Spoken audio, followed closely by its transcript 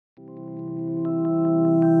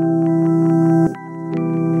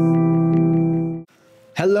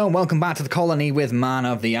Hello and welcome back to the colony with Man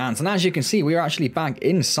of the Ants, and as you can see we are actually back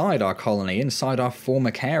inside our colony, inside our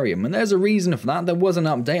formicarium, and there's a reason for that. There was an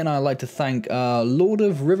update and I'd like to thank Lord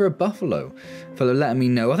of River Buffalo for letting me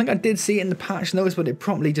know. I think I did see it in the patch notes but it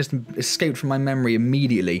promptly just escaped from my memory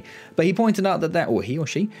immediately. But he pointed out that he or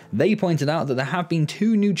she, they pointed out that there have been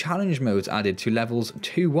 2 new challenge modes added to levels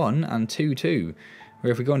 2.1 and 2.2.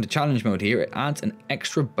 Where if we go into challenge mode here, it adds an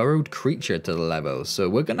extra burrowed creature to the level. So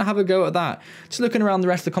we're going to have a go at that. Just looking around the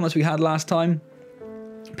rest of the comments we had last time,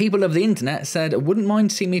 people of the internet said, wouldn't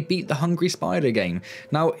mind seeing me beat the Hungry Spider game.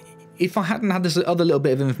 Now, if I hadn't had this other little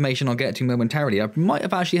bit of information I'll get to momentarily, I might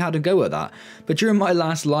have actually had a go at that. But during my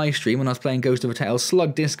last live stream when I was playing Ghost of a Tale,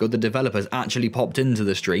 Slug Disco, the developers, actually popped into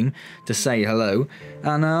the stream to say hello.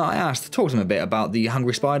 And I asked to talk to them a bit about the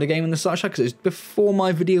Hungry Spider game and the such, because it was before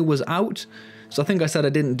my video was out. So I think I said I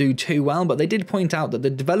didn't do too well, but they did point out that the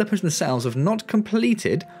developers themselves have not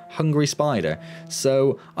completed Hungry Spider.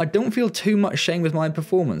 So I don't feel too much shame with my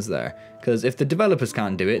performance there, because if the developers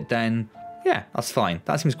can't do it, then yeah, that's fine.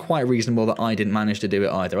 That seems quite reasonable that I didn't manage to do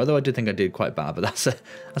it either, although I did think I did quite bad, but that's a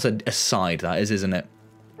aside, that is, isn't it?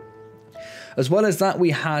 As well as that,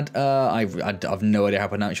 we had, I've no idea how to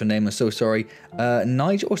pronounce your name, I'm so sorry,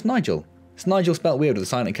 Nigel, or it's Nigel? It's Nigel spelled weird with a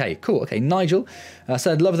silent K. Cool, okay, Nigel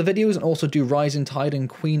said, love the videos and also do Rising Tide and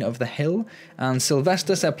Queen of the Hill. And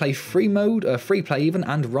Sylvester said, play free mode, free play even,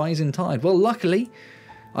 and Rising Tide. Well, luckily,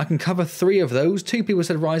 I can cover 3 of those. 2 people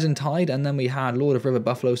said Rising Tide, and then we had Lord of River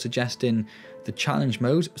Buffalo suggesting the challenge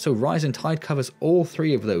mode. So Rising Tide covers all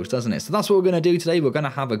 3 of those, doesn't it? So that's what we're going to do today. We're going to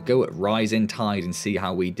have a go at Rising Tide and see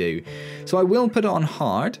how we do. So I will put it on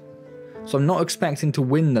hard. So I'm not expecting to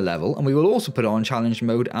win the level, and we will also put it on challenge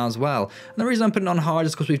mode as well. And the reason I'm putting it on hard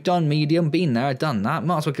is because we've done medium, been there, done that.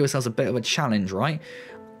 Might as well give ourselves a bit of a challenge, right?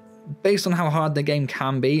 Based on how hard the game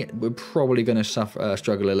can be, we're probably going to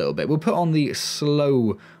struggle a little bit. We'll put on the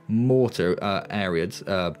slow mortar areas,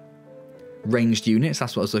 ranged units,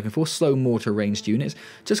 that's what I was looking for, slow mortar ranged units,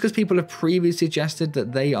 just because people have previously suggested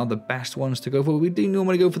that they are the best ones to go for. We do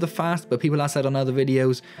normally go for the fast, but people have said on other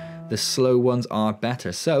videos the slow ones are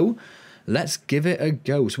better. So let's give it a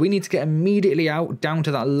go. So we need to get immediately out down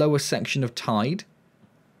to that lower section of Tide.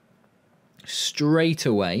 Straight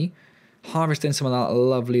away. Harvesting some of that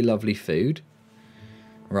lovely, lovely food.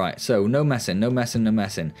 Right, so no messing, no messing, no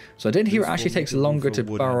messing. So I did hear it actually takes longer to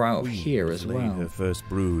burrow out of here as well. We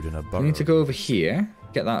need to go over here,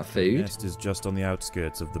 get that food. The nest is just on the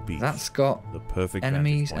outskirts of the beach. That's got the perfect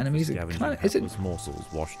enemies. Is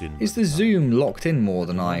the zoom locked in more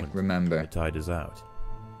than I remember? The tide is out.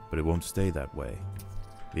 But it won't stay that way.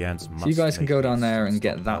 The ants must. So you guys can go down there and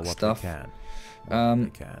get that stuff.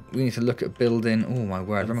 We need to look at building. Oh my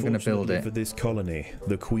word, where am I going to build it? For this colony,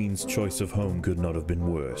 the Queen's choice of home could not have been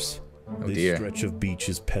worse. Oh this dear. Stretch of beach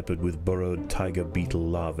is peppered with burrowed Tiger Beetle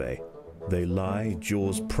Larvae. They lie,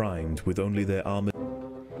 jaws primed, with only their armored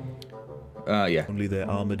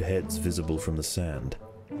heads visible from the sand.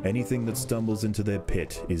 Anything that stumbles into their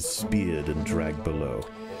pit is speared and dragged below.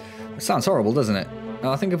 It sounds horrible, doesn't it?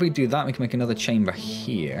 I think if we do that, we can make another chamber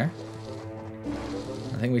here.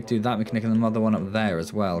 I think we do that, we can make another one up there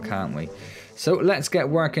as well, can't we? So let's get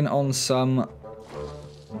working on some...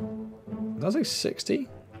 That's like 60?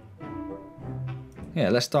 Yeah,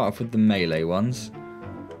 let's start off with the melee ones.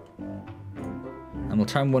 And we'll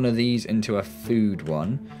turn one of these into a food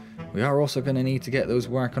one. We are also going to need to get those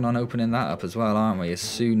working on opening that up as well, aren't we? As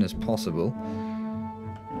soon as possible.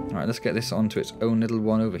 Alright, let's get this onto its own little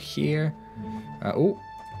one over here. Oh,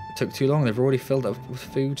 it took too long. They've already filled up with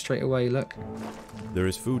food straight away, look. There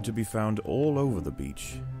is food to be found all over the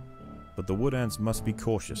beach. But the wood ants must be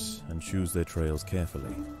cautious and choose their trails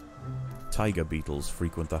carefully. Tiger beetles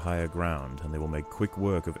frequent the higher ground, and they will make quick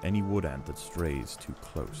work of any wood ant that strays too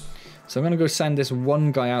close. So I'm going to go send this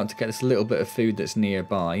one guy out to get this little bit of food that's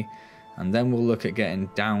nearby. And then we'll look at getting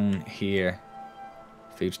down here.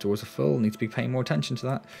 Food stores are full. Need to be paying more attention to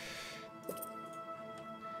that.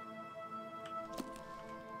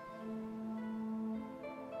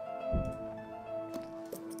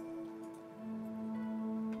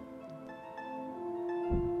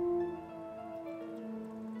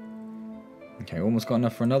 Okay, almost got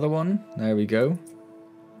enough for another one. There we go.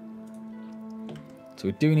 So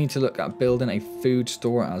we do need to look at building a food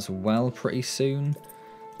store as well pretty soon.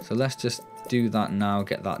 So let's just do that now,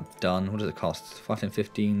 get that done. What does it cost? 5, 10,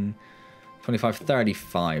 15, 25,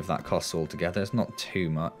 35 that costs altogether. It's not too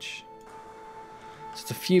much. Just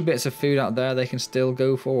a few bits of food out there they can still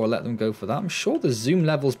go for, or let them go for that. I'm sure the zoom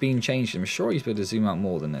level's been changed. I'm sure he's able to zoom out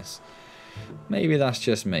more than this. Maybe that's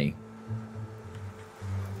just me.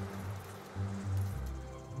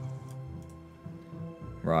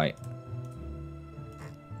 Right.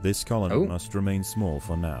 This colony must remain small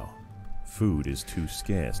for now. Food is too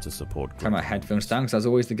scarce to support. Turn my headphones down, because as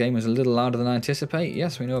always the game is a little louder than I anticipate.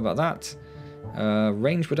 Yes, we know about that.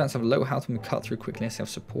 Range would have low health when we cut through quickly. Let's have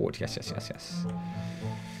support. Yes.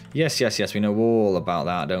 Yes. We know all about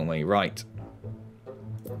that, don't we? Right.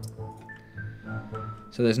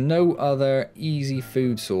 So there's no other easy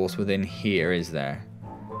food source within here, is there?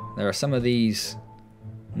 There are some of these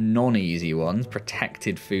non-easy ones,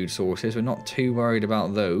 protected food sources. We're not too worried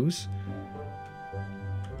about those.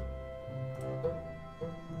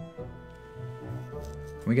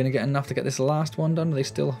 Are we going to get enough to get this last one done? Are they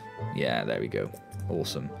still... Yeah, there we go.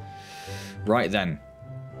 Awesome. Right then.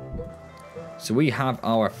 So we have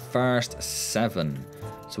our first 7.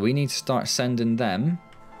 So we need to start sending them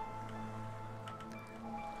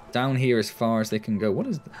down here as far as they can go. What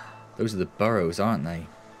is... Those are the burrows, aren't they?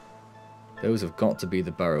 Those have got to be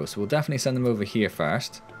the burrows. So we'll definitely send them over here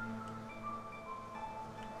first.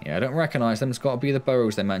 Yeah, I don't recognise them. It's got to be the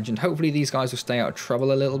burrows they mentioned. Hopefully these guys will stay out of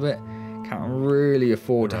trouble a little bit. Can't really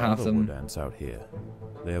afford to have them. Wood ants out here.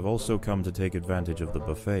 They have also come to take advantage of the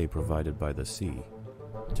buffet provided by the sea.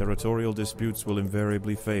 Territorial disputes will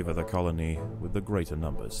invariably favour the colony with the greater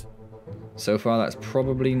numbers. So far that's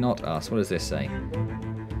probably not us. What does this say?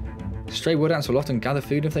 Stray wood ants will often gather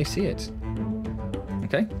food if they see it.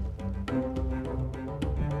 Okay.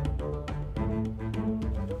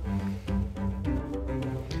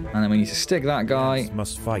 And then we need to stick that guy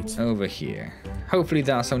must fight over here. Hopefully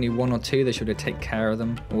that's only 1 or 2. They should take care of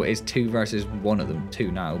them. Well, it is 2 versus 1 of them.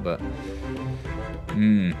 2 now, but...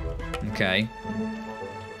 Okay.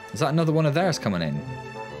 Is that another one of theirs coming in?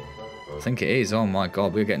 I think it is. Oh my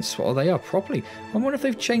god, we're getting... Oh, they are properly. I wonder if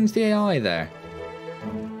they've changed the AI there.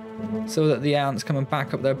 So that the ants come and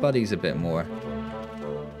back up their buddies a bit more.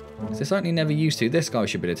 They certainly never used to. This guy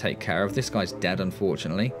should be able to take care of. This guy's dead,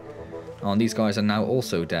 unfortunately. Oh, and these guys are now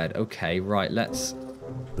also dead. Okay, right, let's...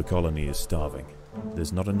 The colony is starving.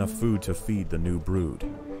 There's not enough food to feed the new brood.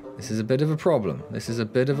 This is a bit of a problem.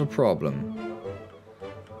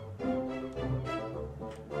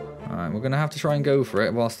 Alright, we're going to have to try and go for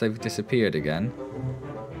it whilst they've disappeared again.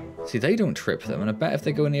 See, they don't trip them, and I bet if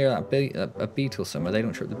they go near that a beetle somewhere, they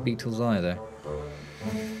don't trip the beetles either.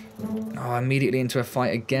 Oh, immediately into a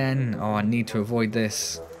fight again. Oh, I need to avoid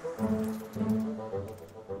this.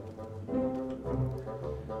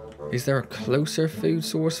 Is there a closer food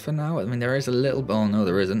source for now? I mean, there is a little... Oh, no,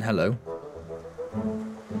 there isn't. Hello.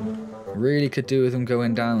 Really could do with them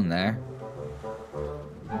going down there.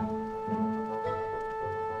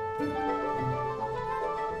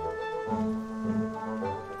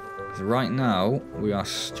 Because right now, we are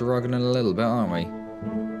struggling a little bit, aren't we?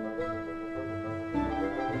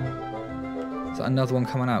 Is that another one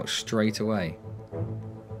coming out straight away?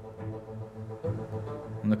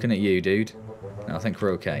 I'm looking at you, dude. No, I think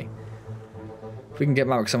we're okay. If we can get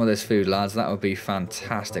back some of this food, lads, that would be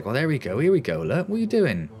fantastic. Well, there we go. Here we go. Look, what are you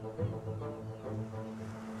doing?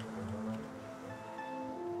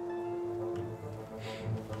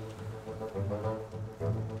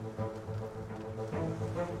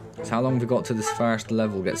 So how long have we got till this first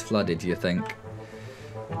level gets flooded, do you think?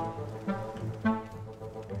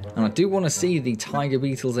 And I do want to see the tiger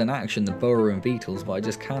beetles in action, the burrowing beetles, but I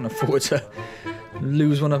just can't afford to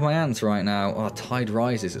lose one of my ants right now. Oh, tide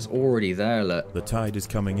rises. It's already there, look. The tide is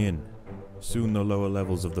coming in. Soon the lower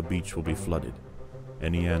levels of the beach will be flooded.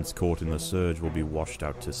 Any ants caught in the surge will be washed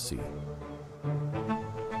out to sea.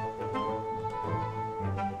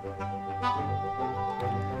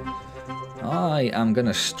 I am going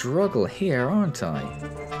to struggle here, aren't I?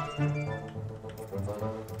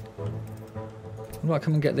 What about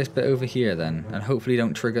come and get this bit over here then? And hopefully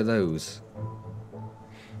don't trigger those.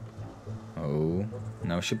 Oh,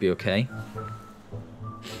 no, should be okay.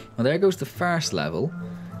 Well, there goes the first level.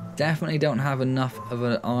 Definitely don't have enough of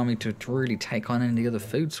an army to really take on any other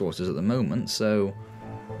food sources at the moment, so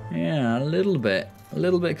yeah, a little bit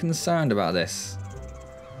concerned about this.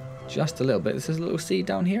 Just a little bit. This is a little seed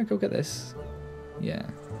down here. Go get this. Yeah.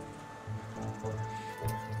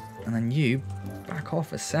 And then you back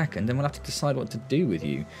off a second, and we'll have to decide what to do with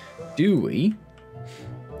you. Do we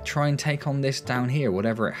try and take on this down here,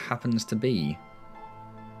 whatever it happens to be?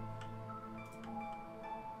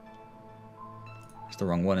 It's the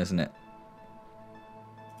wrong one, isn't it?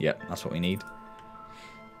 Yep, that's what we need.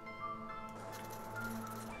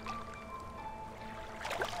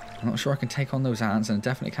 I'm not sure I can take on those ants, and I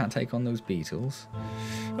definitely can't take on those beetles.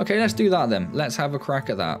 Okay, let's do that then. Let's have a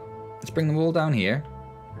crack at that. Let's bring them all down here.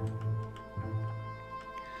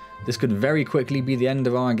 This could very quickly be the end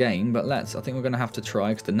of our game, but I think we're going to have to try,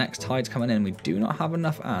 because the next tide's coming in. We do not have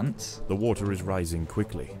enough ants. The water is rising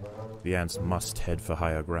quickly. The ants must head for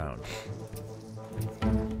higher ground.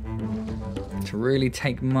 To really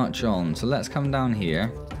take much on. So let's come down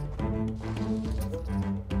here.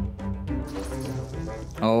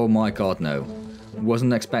 Oh my god, no.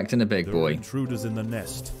 Wasn't expecting a big There boy. are intruders in the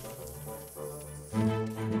nest.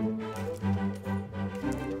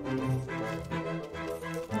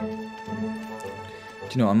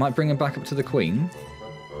 Do you know, I might bring him back up to the queen.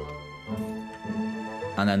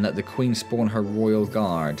 And then let the queen spawn her royal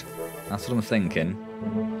guard. That's what I'm thinking.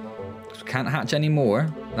 We can't hatch any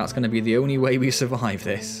more. That's going to be the only way we survive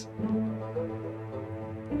this.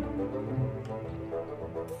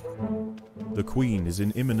 The queen is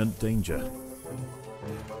in imminent danger.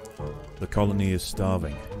 The colony is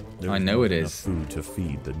starving. I know it enough is. Food to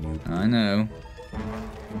feed the new. I know.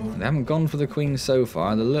 They haven't gone for the queen so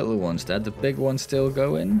far. The little one's dead. The big one's still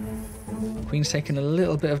going. Queen's taking a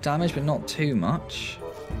little bit of damage, but not too much.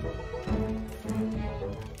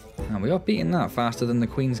 And we are beating that faster than the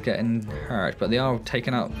queen's getting hurt, but they are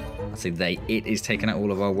taking out... I say they. It is taking out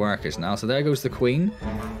all of our workers now. So there goes the queen,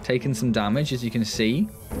 taking some damage, as you can see.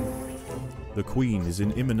 The queen is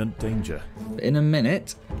in imminent danger. But in a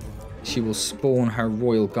minute, she will spawn her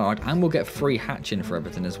royal guard, and we'll get free hatching for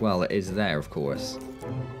everything as well. It is there, of course.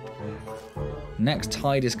 Next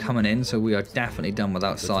tide is coming in, so we are definitely done with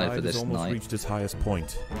outside for this The tide has almost night. reached its highest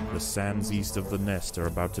point. The sands east of the nest are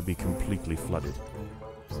about to be completely flooded.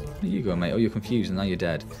 Where you go, mate? Oh, you're confused and now you're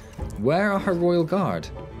dead. Where are her royal guard?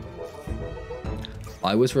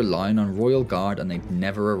 I was relying on royal guard and they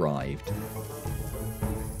never arrived.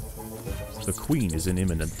 The queen is in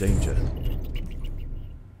imminent danger.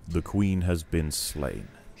 The queen has been slain.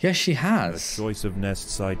 Yes, she Her has. choice of nest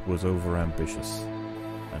site was overambitious,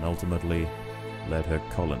 and ultimately led her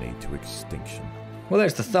colony to extinction. Well,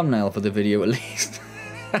 there's the thumbnail for the video at least.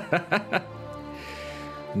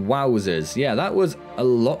 Wowzers. Yeah, that was a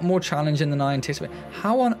lot more challenging than I anticipated.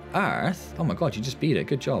 How on earth... Oh my god, you just beat it.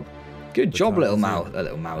 Good job. Good job, little mouse.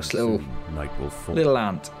 Little Night will fall. little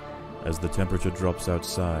ant. As the temperature drops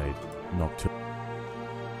outside,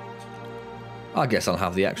 I guess I'll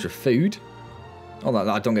have the extra food. Oh,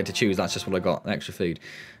 I don't get to choose. That's just what I got. Extra food.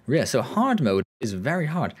 Yeah, so hard mode is very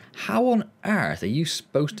hard. How on earth are you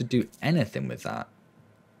supposed to do anything with that?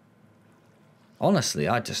 Honestly,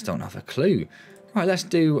 I just don't have a clue. Right, let's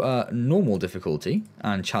do normal difficulty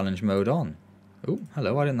and challenge mode on. Oh,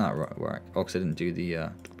 hello. Why didn't that work? Oh, because I didn't do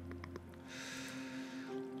the...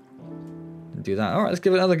 Didn't do that. All right, let's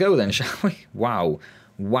give it another go then, shall we? Wow.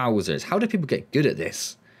 Wowzers. How do people get good at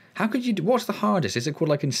this? How could you... What's the hardest? Is it called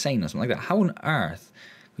like insane or something like that? How on earth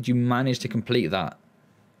could you manage to complete that?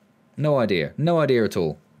 No idea. No idea at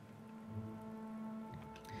all.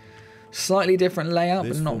 Slightly different layout,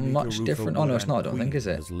 but not much different. Oh no, it's not. I don't think, is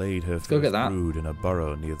it? Has laid her Let's go get that. brood in a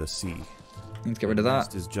burrow near the sea. Let's get rid of The that.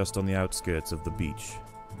 nest is just on the outskirts of the beach.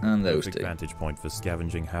 And those Perfect two. vantage point for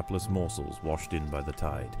scavenging hapless morsels washed in by the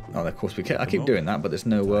tide. Oh, of course we can. I keep doing that, but there's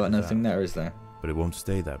no nothing there, is there? But it won't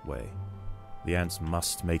stay that way. The ants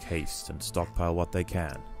must make haste and stockpile what they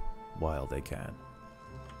can, while they can.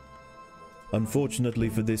 Unfortunately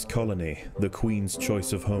for this colony, the Queen's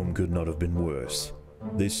choice of home could not have been worse.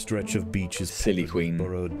 This stretch of beach is Silly peppered with queen.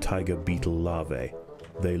 burrowed Tiger Beetle Larvae.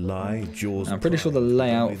 They lie, jaws I'm pretty sure the pried,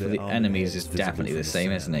 layout only for their the arm enemies heads is visible definitely from the same,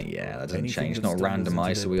 sand. isn't it? Yeah, that doesn't Anything change. that Not stumbles into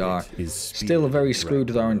randomized, so their we are pit is still speared very and screwed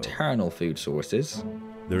with our dragged below. internal food sources.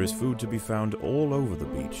 There is food to be found all over the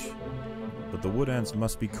beach, but the wood ants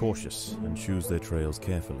must be cautious and choose their trails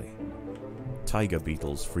carefully. Tiger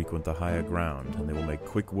beetles frequent the higher ground, and they will make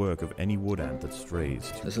quick work of any wood ant that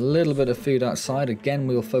strays. There's a little bit of food outside. Again,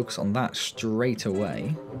 we'll focus on that straight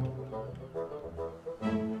away.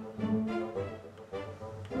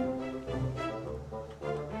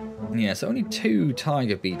 Yeah, so only 2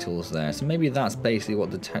 tiger beetles there, so maybe that's basically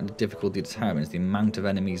what the difficulty determines, the amount of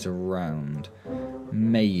enemies around.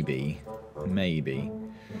 Maybe. Maybe.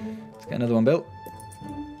 Let's get another one built.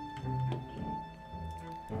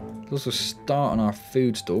 Let's also start on our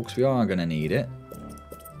food store, because we are going to need it.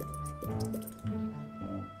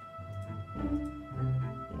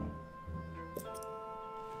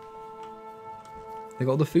 They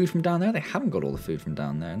got all the food from down there? They haven't got all the food from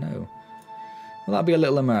down there, no. Well, that'll be a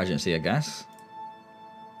little emergency, I guess.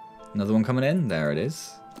 Another one coming in. There it is.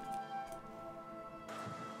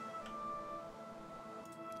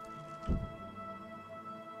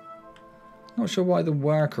 Not sure why the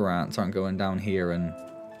worker ants aren't going down here and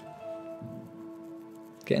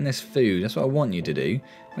getting this food. That's what I want you to do.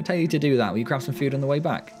 If I tell you to do that, will you grab some food on the way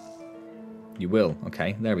back? You will.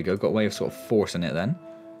 Okay, there we go. Got a way of sort of forcing it then.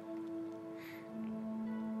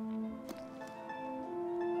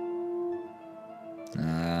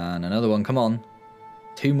 And another one, come on.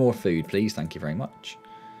 2 more food, please. Thank you very much.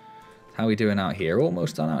 How are we doing out here?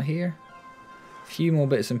 Almost done out here. A few more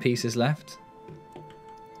bits and pieces left.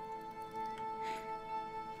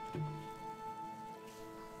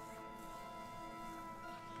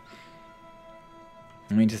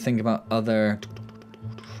 I need to think about other...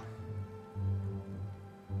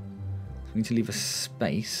 We need to leave a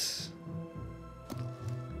space.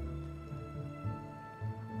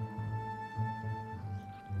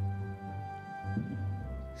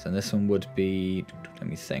 So this one would be, let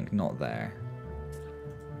me think, not there.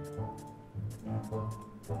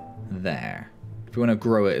 There. If we want to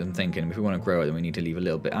grow it, I'm thinking, if we want to grow it, then we need to leave a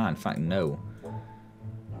little bit. Ah, in fact, no.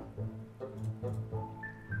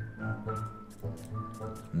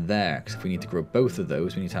 There, because if we need to grow both of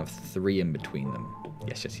those, we need to have 3 in between them.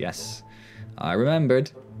 Yes, yes, yes. I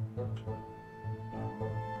remembered.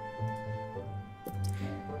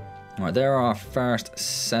 Alright, there are our first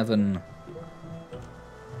 7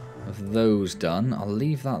 of those done. I'll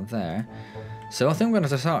leave that there. So I think we're going to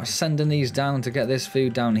have to start sending these down to get this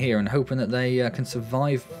food down here and hoping that they can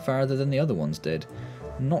survive further than the other ones did.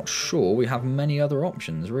 Not sure we have many other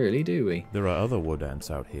options, really, do we? There are other wood ants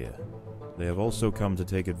out here. They have also come to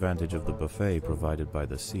take advantage of the buffet provided by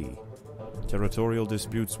the sea. Territorial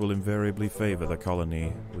disputes will invariably favor the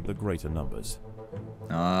colony with the greater numbers.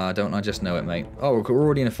 Ah, don't I just know it, mate. Oh, we're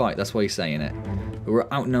already in a fight, that's why he's saying it. But we're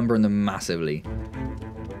outnumbering them massively.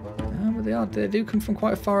 Ah, but they do come from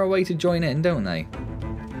quite far away to join in, don't they?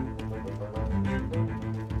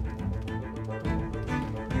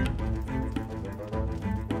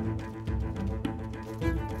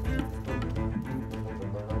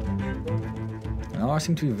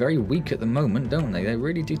 Seem to be very weak at the moment, don't they? They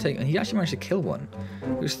really do take... And he actually managed to kill one.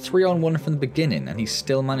 It was 3-on-1 from the beginning, and he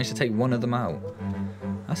still managed to take one of them out.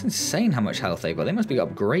 That's insane how much health they've got. They must be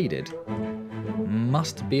upgraded.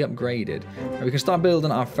 Must be upgraded. And we can start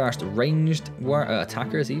building our first ranged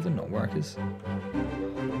attackers, even, not workers.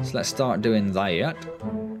 So let's start doing that.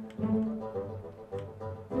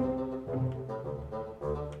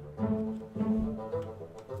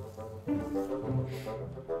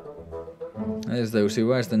 There's those two.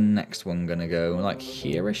 Where's the next one gonna go? Like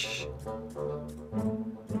here-ish?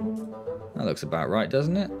 That looks about right,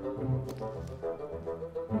 doesn't it?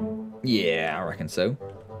 Yeah, I reckon so.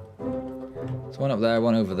 So one up there,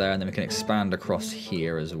 one over there, and then we can expand across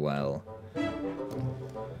here as well.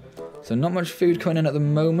 So not much food coming in at the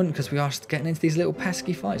moment because we are getting into these little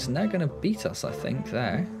pesky fights, and they're gonna beat us, I think,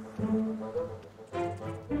 there.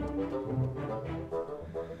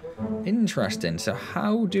 Interesting. So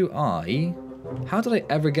how did I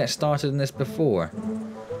ever get started in this before?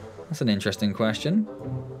 That's an interesting question.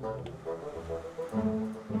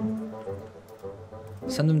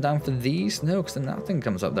 Send them down for these? No, because then that thing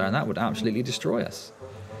comes up there and that would absolutely destroy us.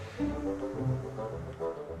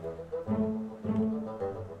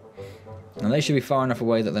 Now they should be far enough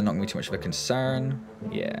away that they're not going to be too much of a concern.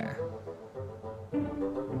 Yeah.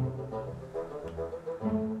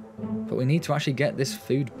 But we need to actually get this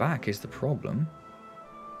food back is the problem.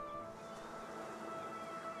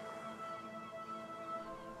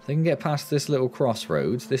 If they can get past this little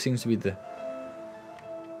crossroads, this seems to be the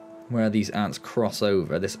where these ants cross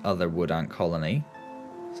over, this other wood ant colony.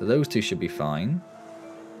 So those two should be fine.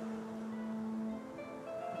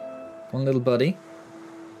 One little buddy.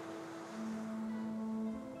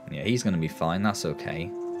 Yeah, he's going to be fine, that's okay.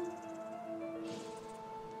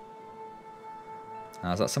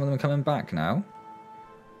 Is that some of them coming back now?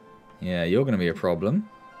 Yeah, you're going to be a problem.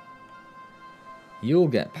 You'll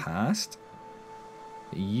get past.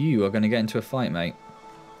 You are going to get into a fight, mate.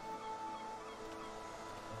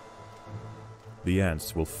 The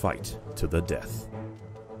ants will fight to the death.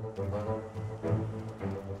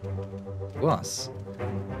 Was.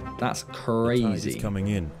 That's The crazy. tide is coming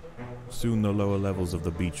in. Soon the lower levels of the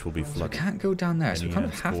beach will be So we flooded. can't go down there, so we Any kind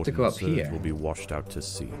of ants have caught to in go the up surge here. will be washed out to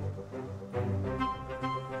sea.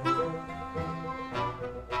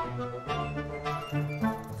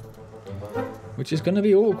 Which is going to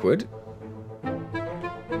be awkward.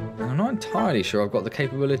 I'm not entirely sure I've got the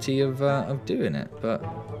capability of doing it, but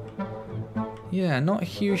yeah, not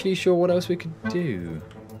hugely sure what else we could do.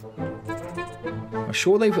 I'm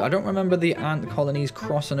sure I don't remember the ant colonies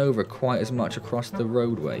crossing over quite as much across the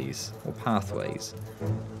roadways or pathways.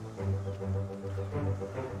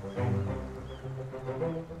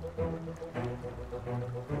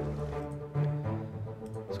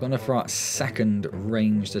 Let's go for our second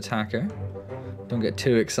ranged attacker. Don't get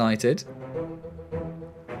too excited.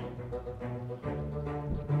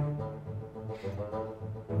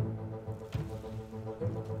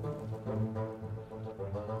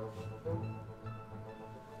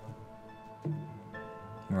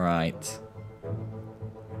 Right.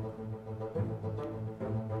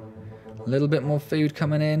 A little bit more food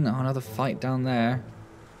coming in. Oh, another fight down there.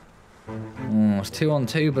 Oh, it's 2 on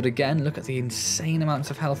 2, but again, look at the insane amounts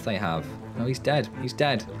of health they have. No, he's dead. He's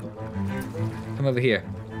dead. Come over here.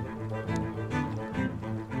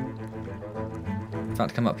 In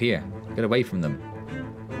fact, come up here. Get away from them.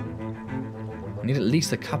 I need at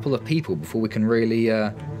least a couple of people before we can really...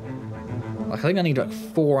 I think I need like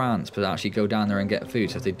 4 ants to actually go down there and get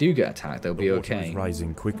food. So if they do get attacked, they'll be okay. The water is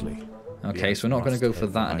rising quickly. Okay, so we're not going to go for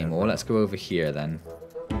that anymore. Let's go over here then.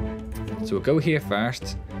 So we'll go here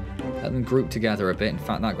first. Let them group together a bit. In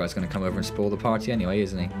fact, that guy's going to come over and spoil the party anyway,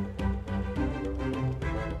 isn't he?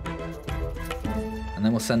 And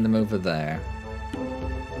then we'll send them over there.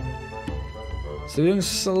 So we're doing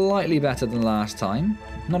slightly better than last time.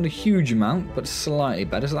 Not a huge amount, but slightly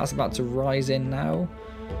better. So that's about to rise in now.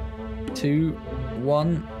 2,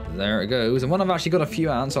 1. There it goes. And when I've actually got a few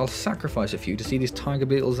ants, I'll sacrifice a few to see these tiger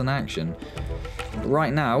beetles in action. But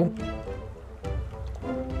right now,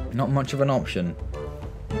 not much of an option.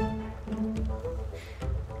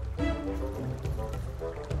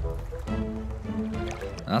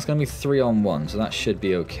 And that's going to be 3 on 1, so that should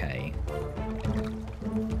be okay.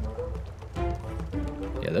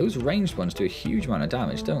 Yeah, those ranged ones do a huge amount of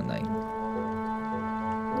damage, don't they?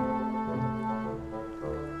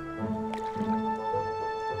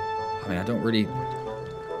 I mean, I don't really...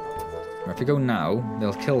 If we go now,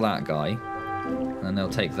 they'll kill that guy, and then they'll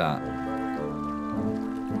take that.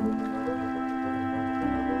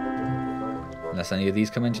 Unless any of these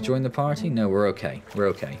come in to join the party? No, we're okay. We're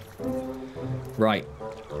okay. Right.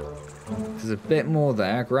 There's a bit more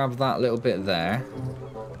there. Grab that little bit there.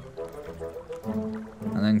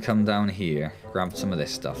 And then come down here. Grab some of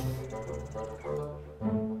this stuff.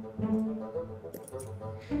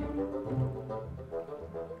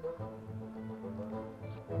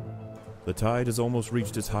 The tide has almost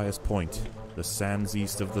reached its highest point. The sands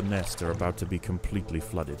east of the nest are about to be completely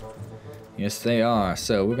flooded. Yes, they are.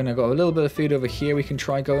 So we're going to got a little bit of food over here we can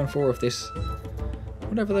try going for if this...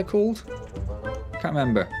 Whatever they're called. Can't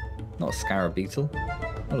remember. Not a scarab beetle.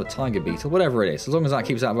 Not a tiger beetle. Whatever it is. As long as that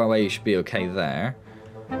keeps out of our way, you should be okay there.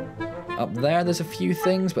 Up there, there's a few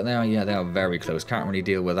things, but they are very close. Can't really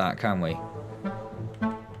deal with that, can we?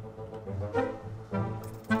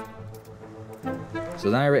 So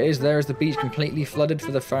there it is. There's the beach completely flooded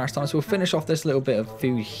for the first time. So we'll finish off this little bit of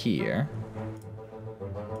food here.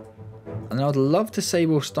 And then I'd love to say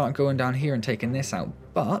we'll start going down here and taking this out.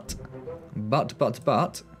 But,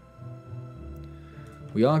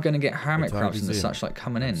 we are going to get hermit crabs and the such like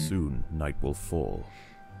coming in. Soon night will fall.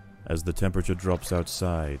 As the temperature drops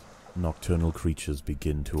outside, nocturnal creatures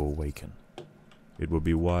begin to awaken. It would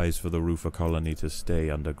be wise for the roofer colony to stay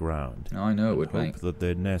underground. I know it would, mate. Hope that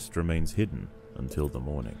their nest remains hidden until the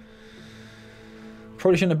morning.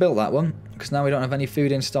 Probably shouldn't have built that one, because now we don't have any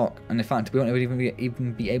food in stock. And in fact, we won't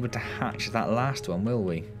even be able to hatch that last one, will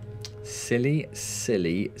we? Silly,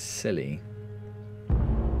 silly, silly.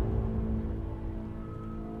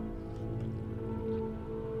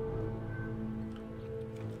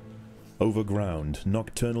 Overground,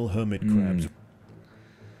 nocturnal hermit crabs.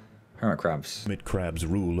 Hermit crabs. Hermit crabs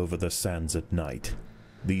rule over the sands at night.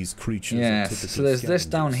 These creatures yes, so there's this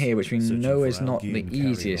down here, which we know is not the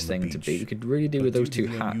easiest thing to beat. We could really do with those two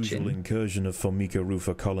hatching. The incursion of Formica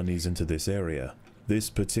rufa colonies into this area,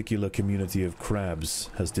 this particular community of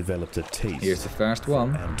crabs has developed a taste. Here's the first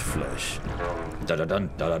one. Ant flesh.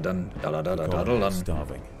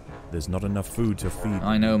 Starving. There's not enough food to feed.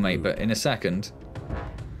 I know, mate, but in a second,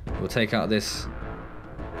 we'll take out this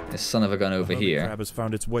son of a gun over here. The crab has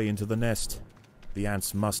found its way into the nest. The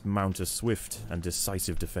ants must mount a swift and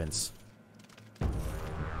decisive defense.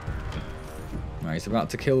 Right, he's about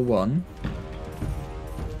to kill one.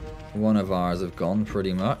 One of ours have gone,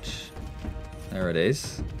 pretty much. There it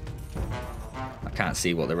is. I can't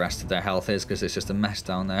see what the rest of their health is because it's just a mess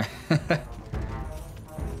down there.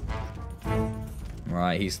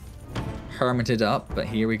 Right, he's hermited up, but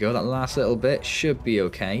here we go. That last little bit should be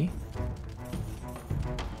okay.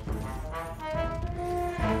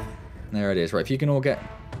 There it is. Right, if you can all get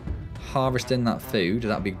harvesting that food,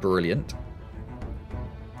 that'd be brilliant.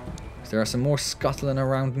 There are some more scuttling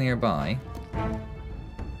around nearby.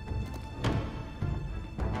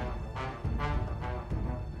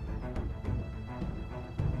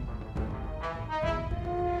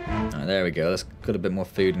 Oh, there we go. Let's put a bit more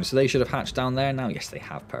food in. So they should have hatched down there now. Yes, they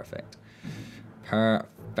have. Perfect.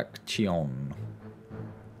 Perfection.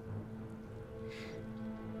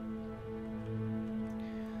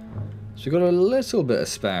 So we've got a little bit of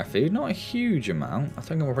spare food, not a huge amount. I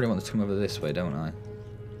think I probably want to come over this way, don't I?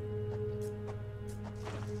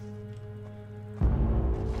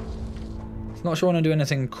 Not sure I want to do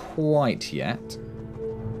anything quite yet.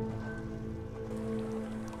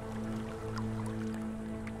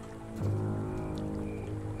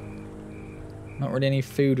 Not really any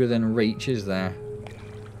food within reach, is there?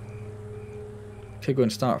 Could go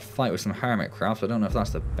and start a fight with some hermit crabs. I don't know if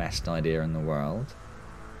that's the best idea in the world.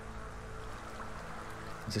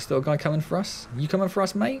 Is there still a guy coming for us? You coming for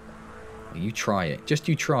us, mate? Well, you try it. Just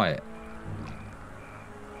you try it.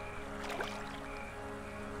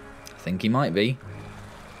 I think he might be.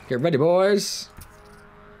 Get ready, boys.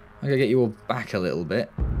 I'm going to get you all back a little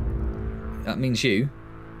bit. That means you.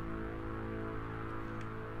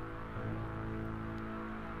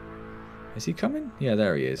 Is he coming? Yeah,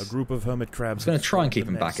 there he is. A group of hermit crabs. I was going to try and keep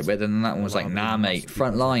him back a bit, then that one was like, nah, mate,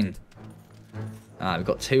 front line. Ah, we've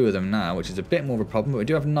got 2 of them now, which is a bit more of a problem, but we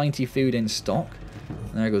do have 90 food in stock.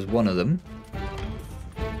 And there goes one of them.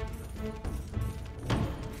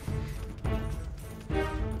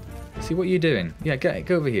 See, what are you doing? Yeah,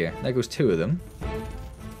 go over here. There goes 2 of them.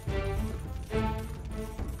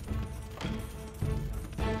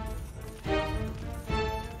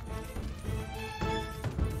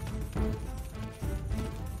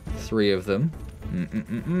 Three of them.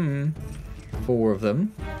 4 of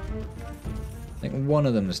them. I think one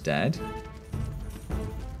of them's dead.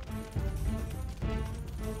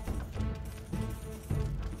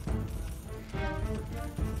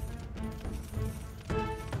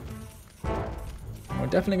 We're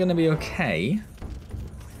definitely going to be okay.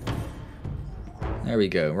 There we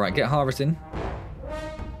go. Right, get harvesting.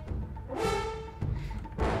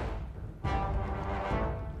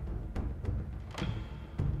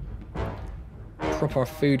 Prop our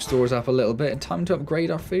food stores up a little bit. Time to upgrade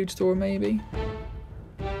our food store, maybe?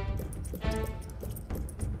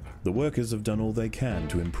 The workers have done all they can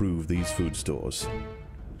to improve these food stores.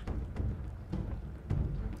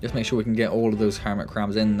 Just make sure we can get all of those hermit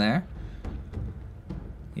crabs in there.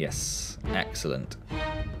 Yes, excellent.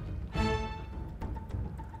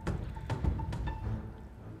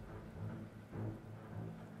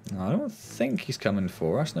 I don't think he's coming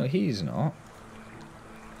for us. No, he's not.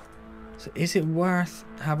 So is it worth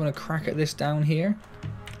having a crack at this down here?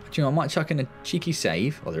 Do you know, I might chuck in a cheeky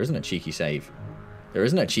save. Oh, there isn't a cheeky save. There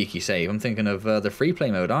isn't a cheeky save. I'm thinking of the free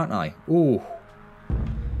play mode, aren't I? Ooh.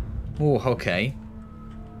 Ooh, okay.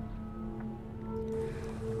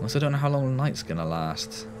 Also, I don't know how long the night's going to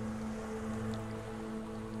last.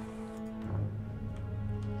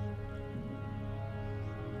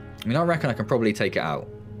 I mean, I reckon I can probably take it out.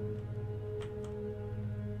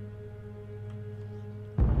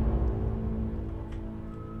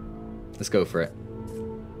 Let's go for it.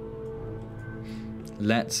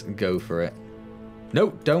 Let's go for it.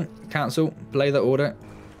 Nope, don't. Cancel. Play the order.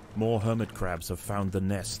 More hermit crabs have found the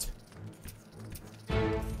nest.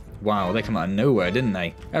 Wow, they come out of nowhere, didn't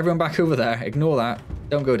they? Everyone back over there. Ignore that.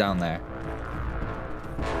 Don't go down there.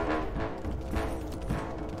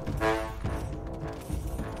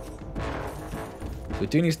 So we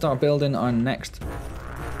do need to start building our next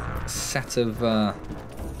set of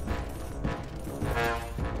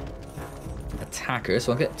attackers.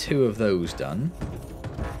 So I'll get 2 of those done.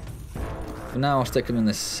 For now, I'll stick them in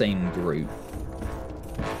the same group.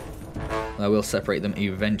 I will separate them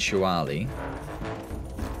eventually.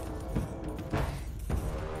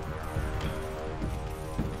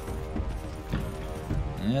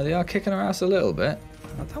 Yeah, they are kicking our ass a little bit.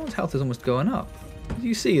 That one's health is almost going up. Did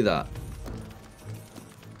you see that?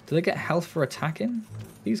 Do they get health for attacking?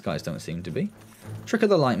 These guys don't seem to be. Trick of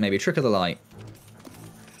the light, maybe. Trick of the light.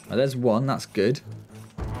 Oh, there's one. That's good.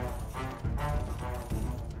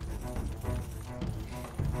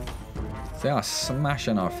 They are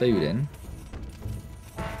smashing our food in.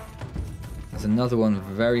 There's another one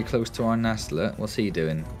very close to our nestlet. What's he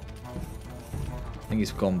doing? I think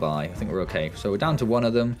he's gone by. I think we're okay. So we're down to 1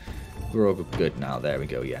 of them. We're all good now. There we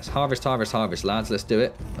go. Yes. Harvest, harvest, harvest, lads. Let's do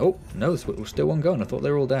it. Oh, no. There's still one going. I thought they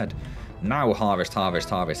were all dead. Now harvest, harvest,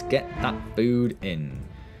 harvest. Get that food in.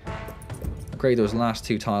 Upgrade those last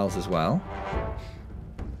 2 tiles as well.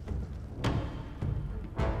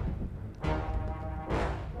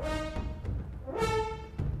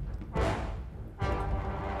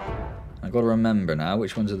 I've got to remember now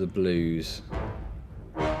which ones are the blues.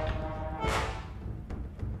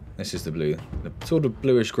 This is the blue. The sort of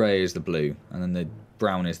bluish grey is the blue, and then the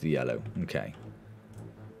brown is the yellow. Okay.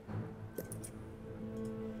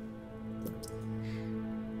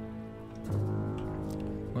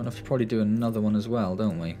 We'll have to probably do another one as well,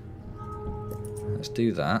 don't we? Let's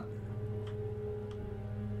do that.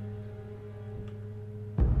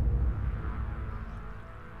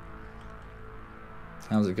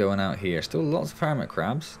 How's it going out here? Still lots of hermit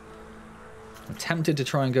crabs. I'm tempted to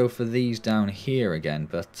try and go for these down here again,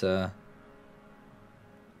 but if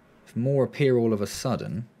more appear all of a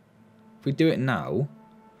sudden, if we do it now,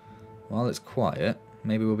 while it's quiet,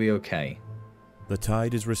 maybe we'll be okay. The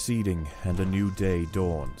tide is receding and a new day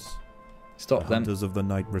dawns. Stop the them. Hunters of the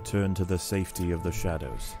night return to the safety of the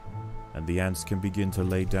shadows, and the ants can begin to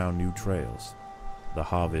lay down new trails. The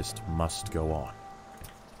harvest must go on.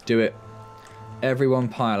 Do it. Everyone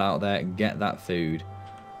pile out there and get that food.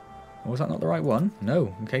 Oh, was that not the right one?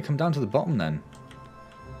 No. Okay, come down to the bottom then.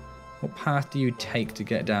 What path do you take to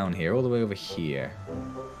get down here? All the way over here.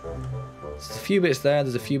 There's a few bits there.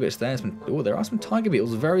 There's a few bits there. Oh, there are some tiger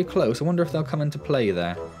beetles very close. I wonder if they'll come into play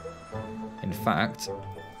there. In fact,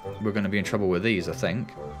 we're going to be in trouble with these, I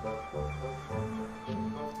think.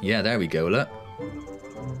 Yeah, there we go, look.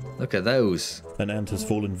 Look at those. An ant has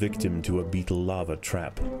fallen victim to a beetle larva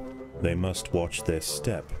trap. They must watch their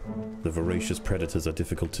step. The voracious predators are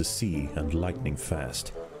difficult to see and lightning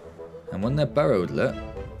fast. And when they're burrowed, look,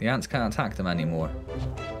 the ants can't attack them anymore.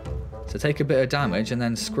 So take a bit of damage and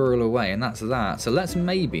then squirrel away, and that's that. So let's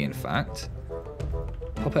maybe, in fact,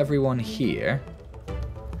 pop everyone here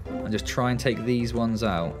and just try and take these ones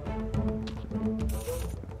out.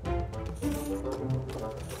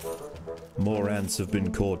 More ants have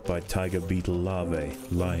been caught by tiger beetle larvae,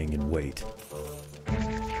 lying in wait.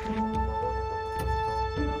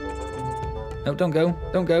 No, don't go.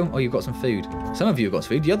 Don't go. Oh, you've got some food. Some of you have got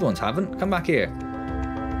food. The other ones haven't. Come back here.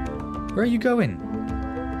 Where are you going?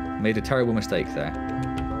 Made a terrible mistake there.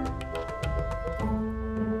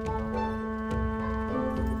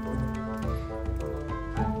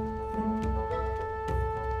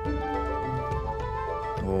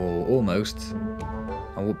 Oh, almost.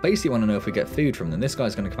 I basically want to know if we get food from them. This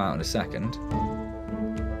guy's going to come out in a second.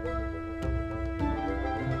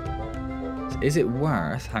 Is it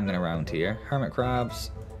worth hanging around here? Hermit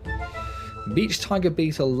crabs. Beach tiger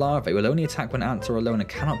beetle larvae will only attack when ants are alone and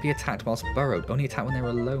cannot be attacked whilst burrowed. Only attack when they're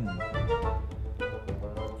alone.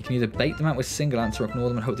 You can either bait them out with single ants or ignore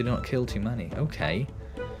them and hope they do not kill too many. Okay.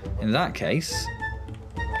 In that case...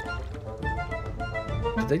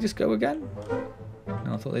 Did they just go again?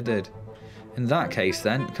 No, I thought they did. In that case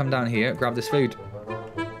then, come down here, grab this food.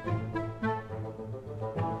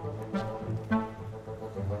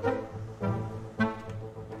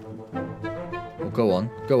 Go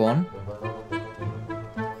on, go on.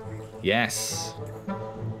 Yes.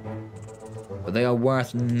 But they are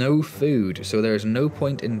worth no food, so there is no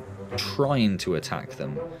point in trying to attack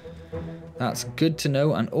them. That's good to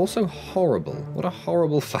know and also horrible. What a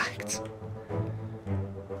horrible fact.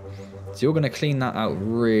 So you're going to clean that out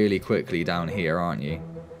really quickly down here, aren't you?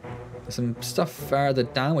 There's some stuff further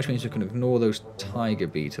down, which means you can ignore those tiger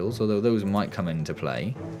beetles, although those might come into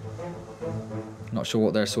play. Not sure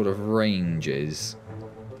what their sort of range is.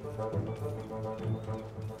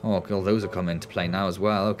 Oh god, those have come into play now as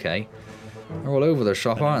well. Okay, they're all over their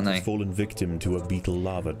shop, aren't they? Fallen victim to a beetle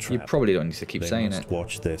larva trap. You probably don't need to keep saying it. They must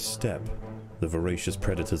watch their step. The voracious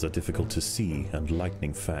predators are difficult to see and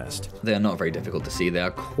lightning fast. They are not very difficult to see. They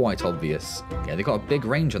are quite obvious. Yeah, they've got a big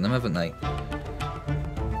range on them, haven't they?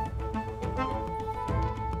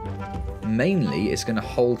 Mainly, it's going to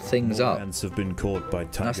hold things up. Ants have been caught by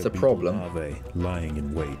tiger That's the beetle problem. larvae, lying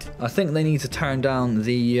in wait. I think they need to turn down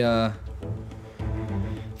the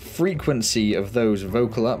frequency of those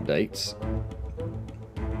vocal updates.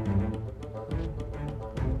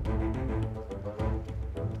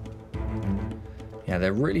 Yeah,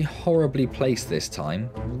 they're really horribly placed this time.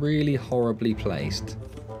 Really horribly placed.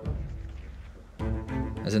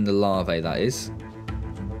 As in the larvae, that is.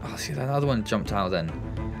 Oh, see, that other one jumped out then.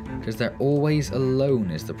 Because they're always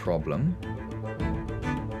alone is the problem.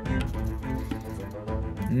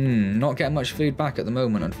 Not getting much food back at the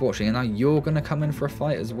moment, unfortunately. And now you're going to come in for a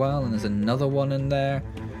fight as well. And there's another one in there.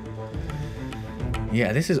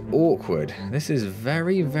 Yeah, this is awkward. This is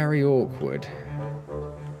very, very awkward.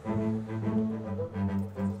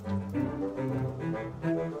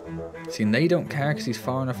 See, and they don't care because he's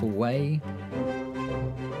far enough away.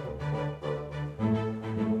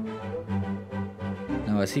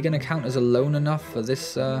 Now, is he going to count as alone enough for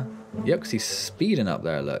this? Yep, because he's speeding up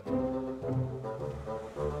there, look.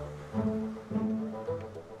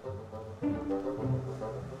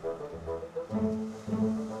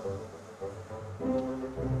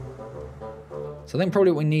 So I think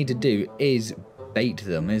probably what we need to do is bait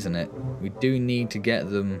them, isn't it? We do need to get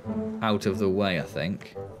them out of the way, I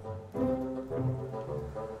think.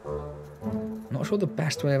 Not sure the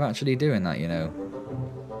best way of actually doing that, you know.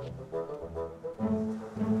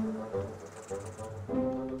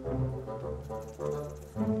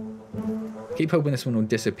 Keep hoping this one will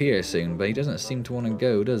disappear soon, but he doesn't seem to want to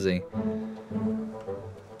go, does he?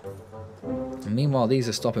 Meanwhile, these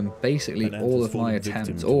are stopping basically An ant all has of my fallen victim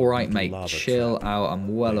attempts. to a Alright, beetle mate, larva chill trap. out.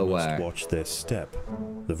 I'm well They aware. must watch their step.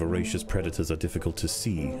 The voracious predators are difficult to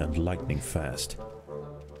see and lightning fast.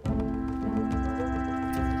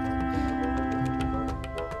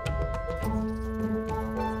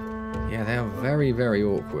 Yeah, they are very, very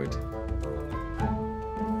awkward.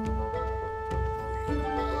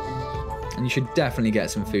 And you should definitely get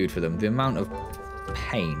some food for them. The amount of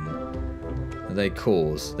pain that they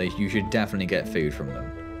cause, you should definitely get food from them.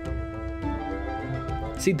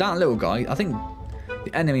 See, that little guy, I think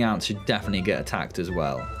the enemy ants should definitely get attacked as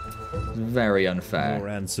well. It's very unfair. More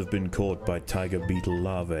ants have been caught by Tiger Beetle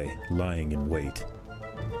Larvae, lying in wait.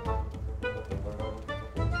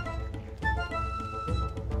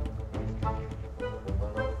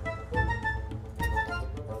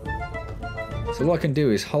 So what I can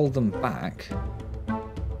do is hold them back.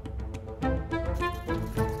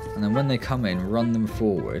 And then when they come in, run them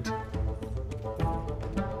forward.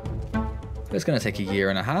 But it's going to take a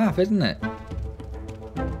year and a half, isn't it?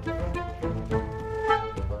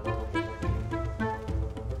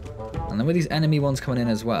 And then with these enemy ones coming in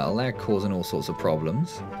as well, they're causing all sorts of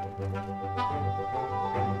problems.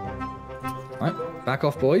 Right, back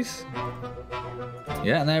off, boys.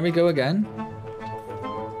 Yeah, and there we go again.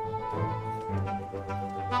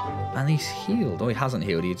 And he's healed. Oh, he hasn't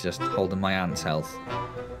healed. He's just holding my ant's health.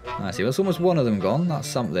 I see. Well, it's almost one of them gone. That's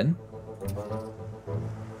something. If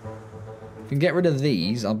we can get rid of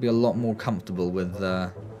these, I'll be a lot more comfortable with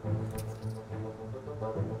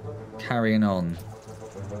carrying on.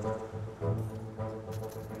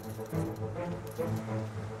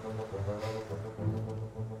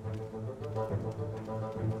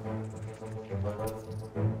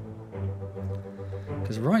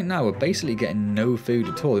 Because right now we're basically getting no food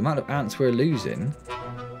at all. The amount of ants we're losing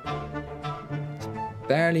is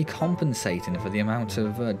barely compensating for the amount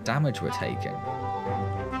of damage we're taking.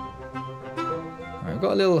 Right, we've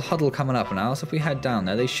got a little huddle coming up now, so if we head down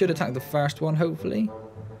there, they should attack the first one, hopefully.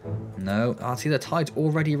 No, see, the tide's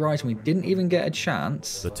already rising. We didn't even get a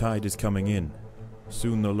chance. The tide is coming in.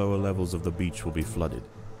 Soon the lower levels of the beach will be flooded.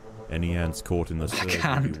 Any ants caught in the surge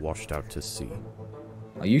will be washed out to sea.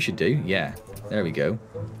 Oh, you should do. Yeah. There we go.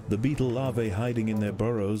 The beetle larvae hiding in their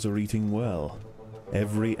burrows are eating well.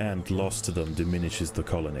 Every ant lost to them diminishes the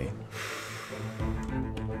colony.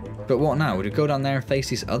 But what now? Would we go down there and face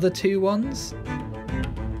these other two ones?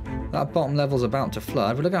 That bottom level's about to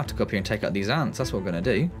flood. We're going to have to go up here and take out these ants. That's what we're going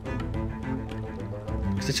to do.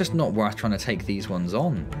 Because it's just not worth trying to take these ones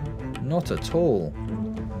on. Not at all.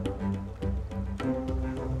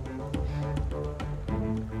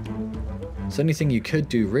 So the only thing you could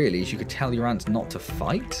do really is you could tell your ants not to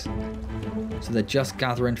fight. So they're just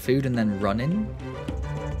gathering food and then running.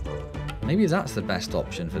 Maybe that's the best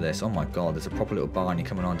option for this. Oh my god, there's a proper little barney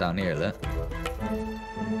coming on down here, look.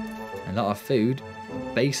 A lot of food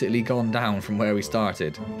basically gone down from where we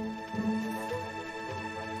started.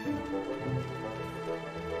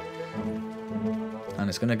 And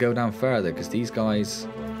it's going to go down further because these guys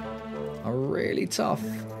are really tough.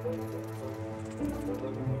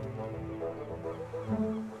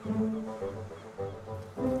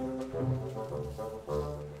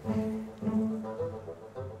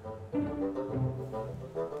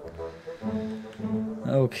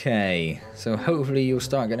 Okay, so hopefully you'll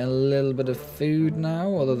start getting a little bit of food now,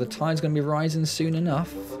 although the tide's going to be rising soon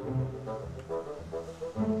enough.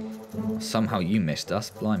 Somehow you missed us.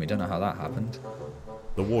 Blimey, don't know how that happened.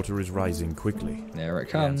 The water is rising quickly. There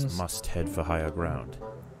it The ants comes. must head for higher ground.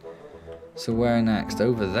 So where next?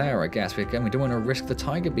 Over there, I guess. Again, we don't want to risk the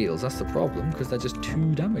tiger beetles. That's the problem, because they're just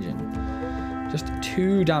too damaging. Just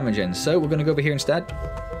too damaging. So we're going to go over here instead.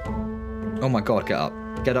 Oh my god, get up.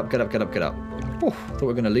 Get up, get up, get up, get up. Oh, thought we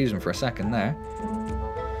were going to lose them for a second there.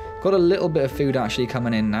 Got a little bit of food actually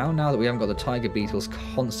coming in now that we haven't got the tiger beetles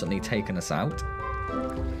constantly taking us out.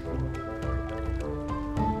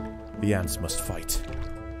 The ants must fight.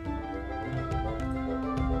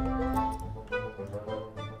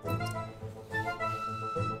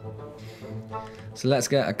 So let's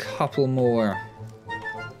get a couple more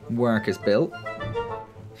workers built.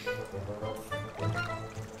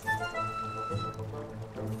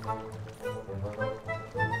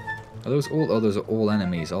 Are those all? Oh, those are all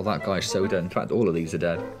enemies. Oh, that guy's so dead. In fact, all of these are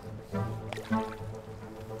dead.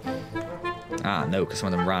 Ah, no, because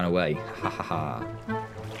some of them ran away. Ha ha ha.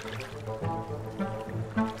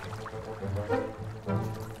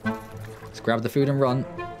 Let's grab the food and run.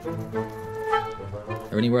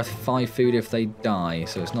 They're only worth 5 food if they die,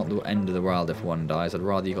 so it's not the end of the world if one dies. I'd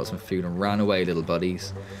rather you got some food and ran away, little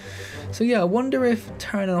buddies. So yeah, I wonder if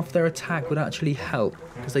turning off their attack would actually help,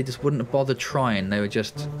 because they just wouldn't have bothered trying. They would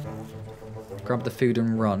just Grab the food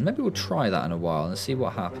and run. Maybe we'll try that in a while and see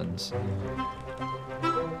what happens.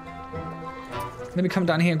 Maybe come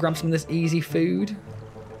down here and grab some of this easy food.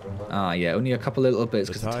 Ah, yeah, only a couple little bits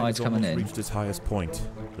because the tide's coming in. Reached its highest point.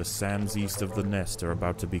 The sands east of the nest are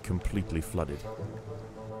about to be completely flooded.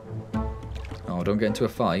 Oh, don't get into a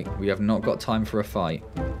fight. We have not got time for a fight.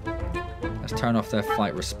 Let's turn off their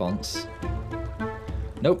fight response.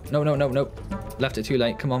 Nope, no, no, no, nope. Left it too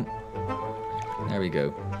late, come on. There we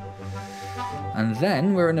go. And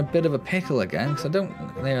then we're in a bit of a pickle again, because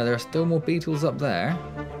there are still more beetles up there.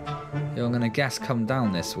 I'm going to guess come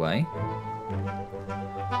down this way.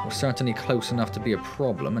 We're certainly close enough to be a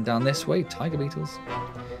problem. And down this way, tiger beetles.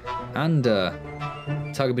 And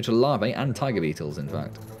tiger beetle larvae and tiger beetles, in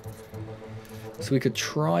fact. So we could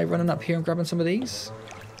try running up here and grabbing some of these.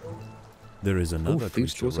 There is another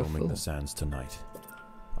creature roaming the sands tonight.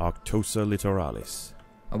 Arctosa littoralis.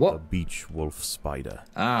 A what? A beach wolf spider.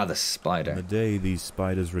 Ah, the spider. In the day, these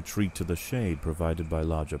spiders retreat to the shade provided by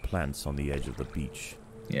larger plants on the edge of the beach.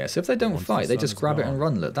 Yeah, so if they don't fight, they just grab it and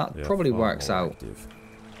run. Look, that probably works out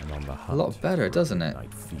a lot better, doesn't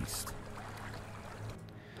it? Feast.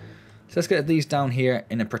 So let's get these down here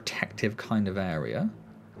in a protective kind of area.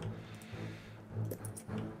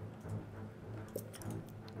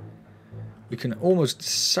 We can almost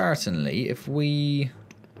certainly, if we...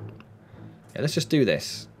 Yeah, let's just do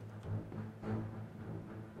this.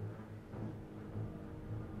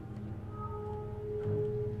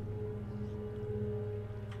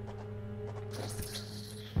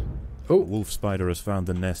 Oh. The wolf spider has found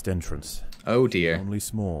the nest entrance. Oh dear. Only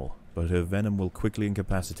small, but her venom will quickly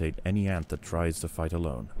incapacitate any ant that tries to fight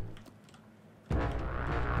alone. Oh,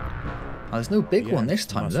 there's no big one this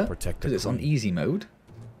time, look, because it's on easy mode.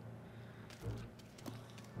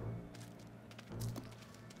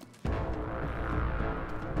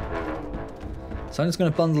 So I'm just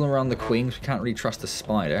going to bundle around the queen, because we can't really trust the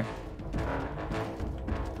spider.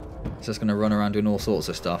 It's just going to run around doing all sorts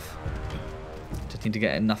of stuff. Just need to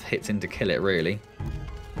get enough hits in to kill it, really.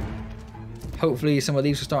 Hopefully some of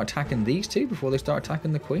these will start attacking these two before they start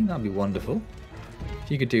attacking the queen. That'd be wonderful.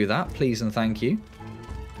 If you could do that, please and thank you.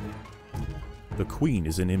 The queen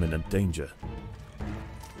is in imminent danger.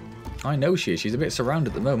 I know she is. She's a bit surrounded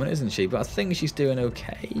at the moment, isn't she? But I think she's doing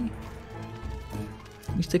okay.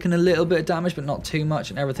 He's taking a little bit of damage, but not too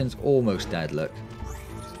much, and everything's almost dead, look.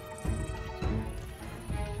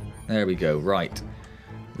 There we go, right.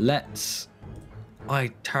 Let's...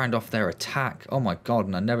 I turned off their attack. Oh my god,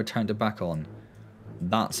 and I never turned it back on.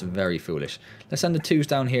 That's very foolish. Let's send the twos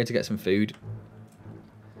down here to get some food.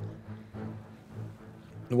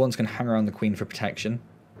 The ones can hang around the queen for protection.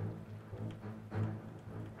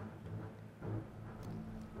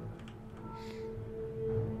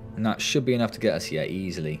 And that should be enough to get us, yeah,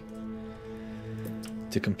 easily.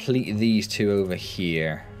 To complete these two over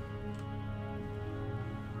here.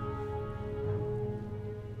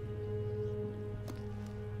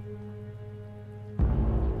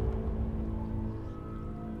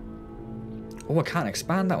 Oh, I can't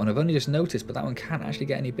expand that one. I've only just noticed, but that one can't actually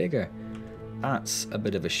get any bigger. That's a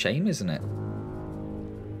bit of a shame, isn't it?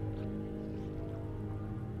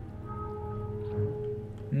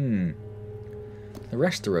 The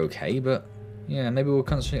rest are okay, but yeah, maybe we'll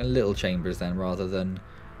concentrate on little chambers then rather than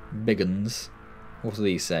big uns. What do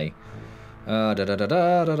these say? Da da da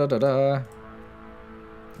da da da da da.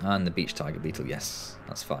 And the beach tiger beetle, yes,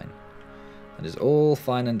 that's fine. That is all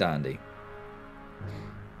fine and dandy.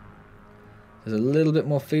 There's a little bit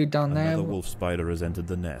more food down there. Another wolf spider has entered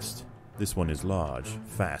the nest. This one is large,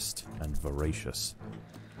 fast, and voracious.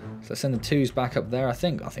 So let's send the twos back up there. I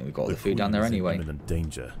think we've got all the food down there anyway. In imminent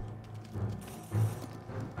danger.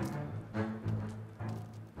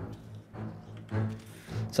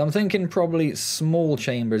 So I'm thinking probably small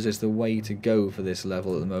chambers is the way to go for this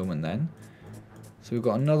level at the moment then. So we've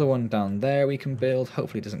got another one down there we can build.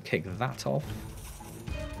 Hopefully it doesn't kick that off.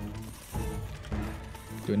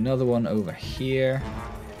 Do another one over here.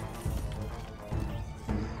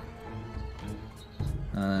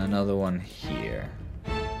 And another one here.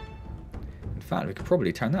 In fact, we could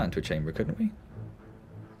probably turn that into a chamber, couldn't we?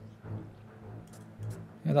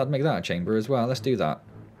 Yeah, that'd make that a chamber as well. Let's do that.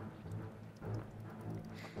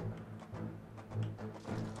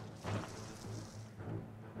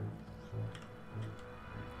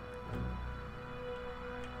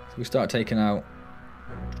 So we start taking out...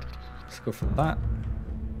 Let's go for that.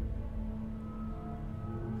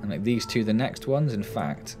 And make these two the next ones, in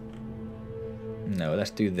fact. No,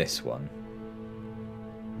 let's do this one.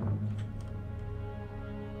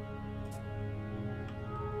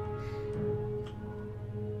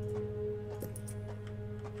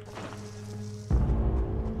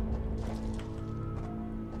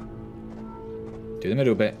 Do the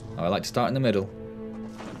middle bit. Oh, I like to start in the middle.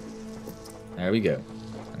 There we go.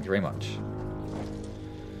 Thank you very much.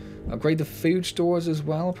 Upgrade the food stores as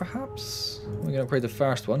well, perhaps? We're going to upgrade the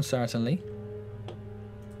first one, certainly.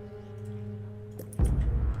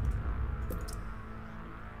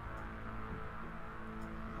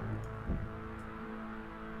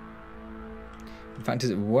 In fact,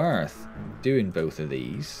 is it worth doing both of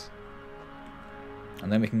these?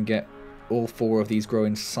 And then we can get all 4 of these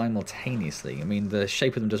growing simultaneously. I mean, the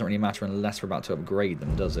shape of them doesn't really matter unless we're about to upgrade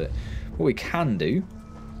them, does it? What we can do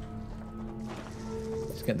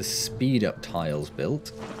is get the speed up tiles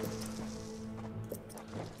built.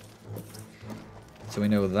 So we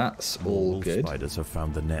know that's all good. Spiders have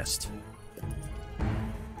found the nest.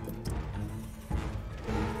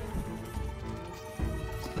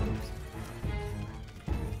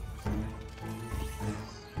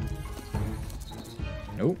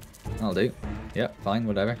 Nope, I'll do. Yep, fine,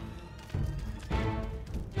 whatever.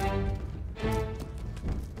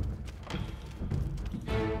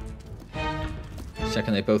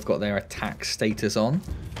 Checking they both got their attack status on.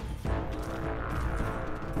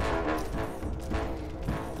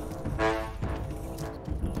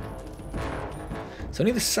 It's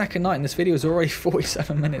only the second night and this video is already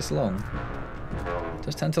 47 minutes long.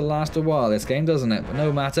 Does tend to last a while this game, doesn't it? But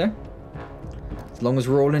no matter. As long as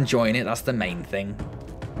we're all enjoying it, that's the main thing.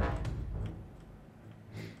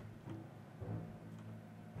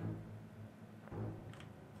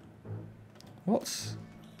 What's...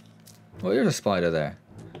 Well, there's a spider there.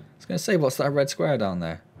 I was going to say, what's that red square down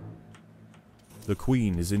there? The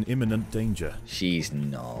queen is in imminent danger. She's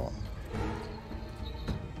not.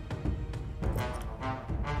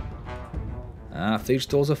 Ah, food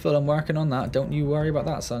stores are full. I'm working on that. Don't you worry about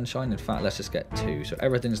that, sunshine. In fact, let's just get 2. So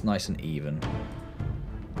everything's nice and even.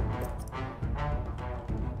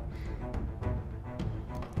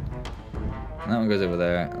 And that one goes over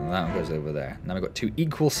there, and that one goes over there. Now we've got 2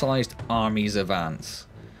 equal-sized armies of ants.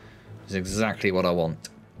 Which is exactly what I want.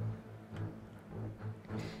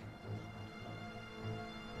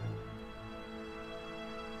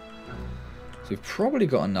 So we've probably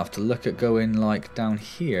got enough to look at going, like, down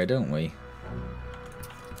here, don't we?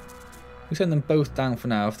 We send them both down for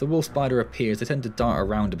now. If the wolf spider appears, they tend to dart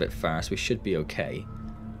around a bit fast. We should be okay.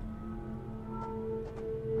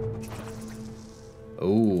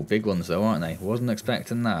 Oh, big ones though, aren't they? Wasn't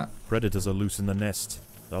expecting that. Predators are loose in the nest.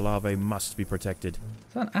 The larvae must be protected.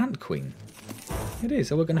 Is that an ant queen? It is.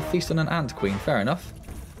 So we're going to feast on an ant queen. Fair enough.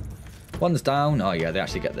 One's down. Oh yeah, they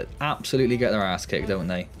actually absolutely get their ass kicked, don't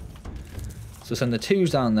they? So send the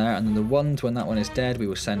 2s down there, and then the 1s, when that one is dead, we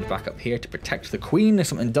will send back up here to protect the queen if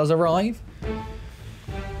something does arrive.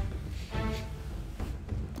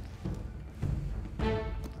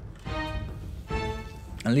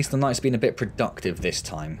 At least the night's been a bit productive this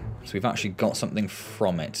time. So we've actually got something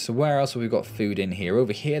from it. So where else have we got food in here?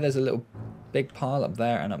 Over here there's a little big pile up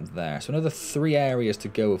there and up there. So another 3 areas to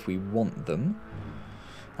go if we want them.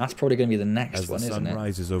 That's probably going to be the next one, isn't it? As the sun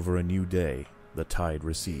rises over a new day, the tide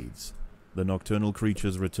recedes. The nocturnal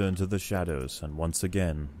creatures return to the shadows, and once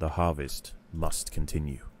again, the harvest must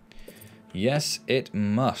continue. Yes, it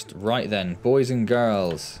must. Right then, boys and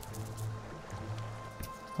girls.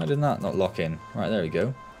 Why did that not lock in? Right, there we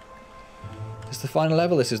go. Is this the final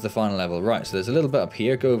level? This is the final level. Right, so there's a little bit up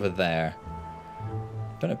here. Go over there.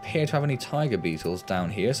 Don't appear to have any tiger beetles down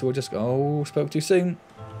here, so we'll just... Oh, spoke too soon.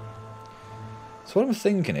 So what I'm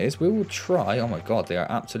thinking is, we will try... Oh my god, they are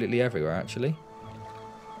absolutely everywhere, actually.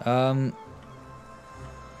 An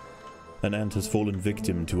ant has fallen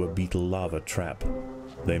victim to a beetle larva trap.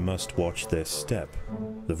 They must watch their step.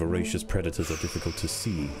 The voracious predators are difficult to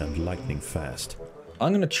see and lightning fast.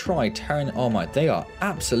 I'm going to try turn... Oh my, they are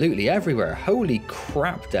absolutely everywhere. Holy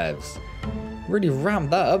crap, devs. Really ramped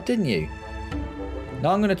that up, didn't you? Now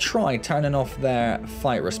I'm going to try turning off their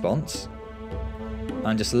fight response.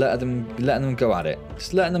 And just letting them go at it.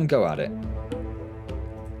 Just letting them go at it.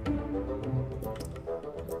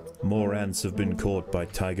 More ants have been caught by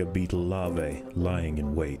Tiger Beetle Larvae, lying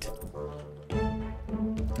in wait.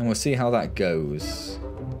 And we'll see how that goes.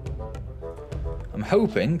 I'm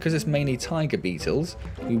hoping, because it's mainly tiger beetles,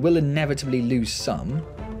 we will inevitably lose some.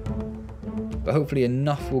 But hopefully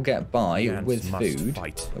enough will get by with food.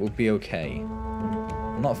 It will be okay.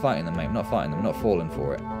 I'm not fighting them, mate. I'm not fighting them. I'm not falling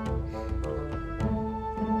for it.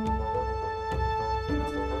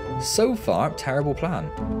 So far, terrible plan.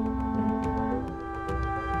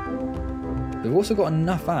 We've also got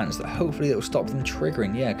enough ants that hopefully it will stop them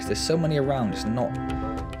triggering. Yeah, because there's so many around, they're not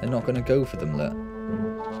going to go for them, look.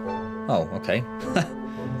 Oh, okay.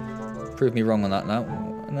 Prove me wrong on that now.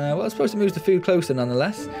 No, well, I suppose it moves the food closer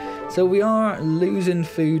nonetheless. So we are losing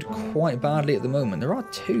food quite badly at the moment. There are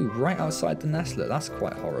 2 right outside the nestlet. That's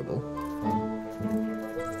quite horrible.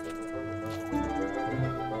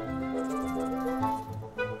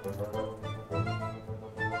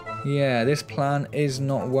 Yeah, this plan is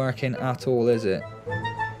not working at all, is it?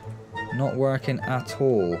 Not working at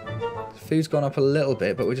all. Food's gone up a little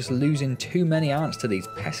bit, but we're just losing too many ants to these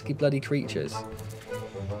pesky bloody creatures.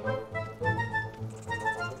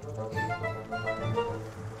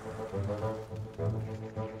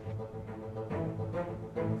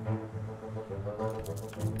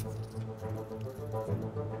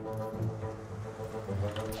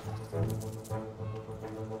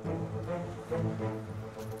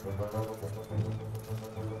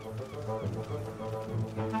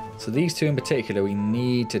 So these 2 in particular we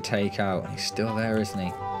need to take out. He's still there, isn't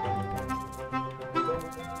he?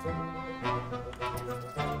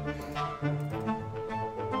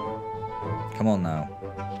 Come on now.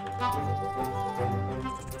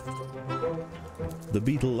 The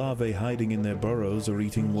beetle larvae hiding in their burrows are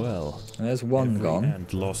eating well. And there's one gone. Every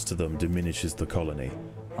ant lost to them diminishes the colony.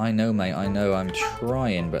 I know, mate, I know. I'm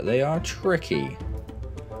trying, but they are tricky.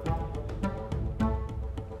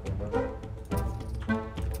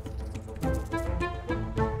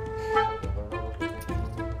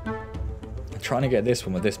 Trying to get this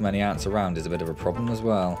one with this many ants around is a bit of a problem as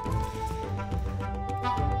well.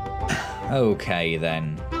 Okay,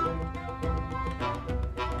 then.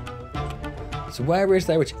 So where is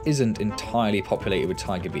there which isn't entirely populated with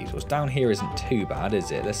tiger beetles? Down here isn't too bad,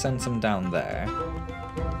 is it? Let's send some down there.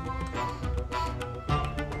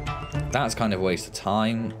 That's kind of a waste of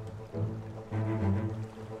time.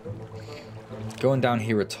 Going down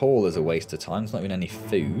here at all is a waste of time. There's not even any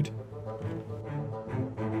food.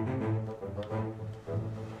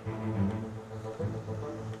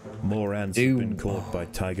 More ants have been caught by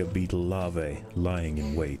tiger beetle larvae, lying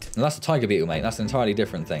in wait. Now that's a tiger beetle, mate. That's an entirely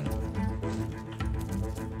different thing.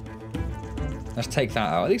 Let's take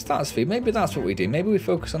that out. At least that's food. Maybe that's what we do. Maybe we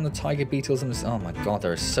focus on the tiger beetles and the... Oh my god,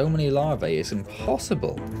 there are so many larvae. It's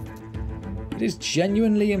impossible. It is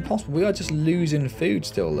genuinely impossible. We are just losing food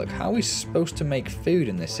still. Look, how are we supposed to make food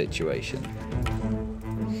in this situation?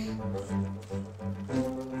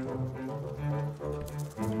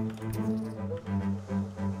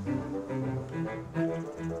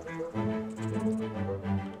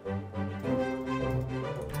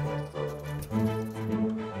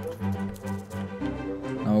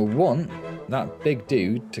 I want that big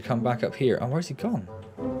dude to come back up here. Oh, where's he gone?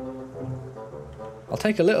 I'll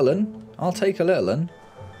take a little one. I'll take a little one.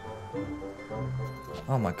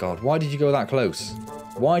 Oh my god, why did you go that close?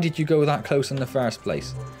 Why did you go that close in the first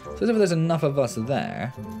place? So if there's enough of us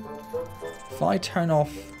there, if I turn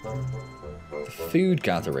off the food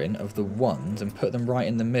gathering of the ones and put them right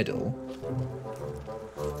in the middle,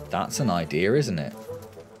 that's an idea, isn't it?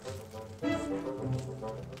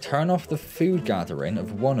 Turn off the food gathering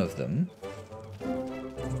of one of them.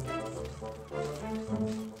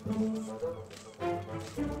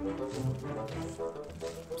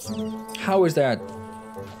 How is that?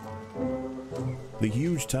 The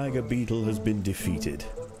huge tiger beetle has been defeated.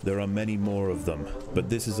 There are many more of them, but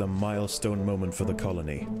this is a milestone moment for the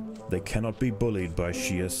colony. They cannot be bullied by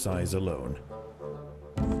sheer size alone.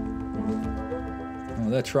 Oh,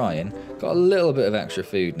 they're trying. Got a little bit of extra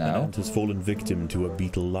food now. An ant has fallen victim to a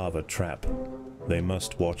beetle larva trap. They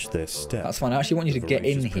must watch their step. That's fine. I actually want you to get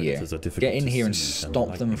in here. Get in here and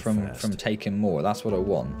stop them from taking more. That's what I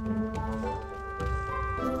want.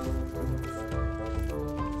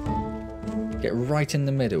 Get right in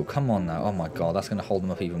the middle. Come on now. Oh my god, that's going to hold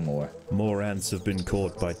them up even more. More ants have been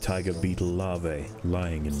caught by tiger beetle larvae,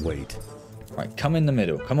 lying in wait. Right, come in the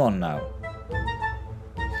middle. Come on now.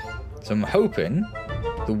 So I'm hoping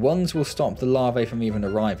the ones will stop the larvae from even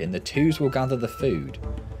arriving. The twos will gather the food.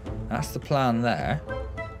 That's the plan there.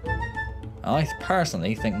 I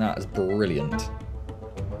personally think that is brilliant.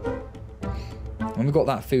 When we've got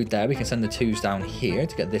that food there, we can send the twos down here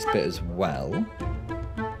to get this bit as well.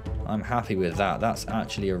 I'm happy with that. That's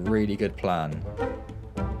actually a really good plan.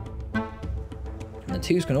 And the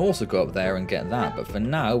twos can also go up there and get that, but for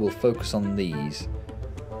now we'll focus on these.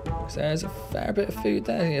 So there's a fair bit of food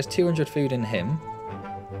there. There's 200 food in him.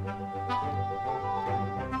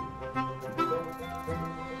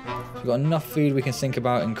 We've got enough food we can think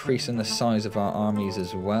about increasing the size of our armies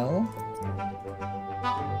as well.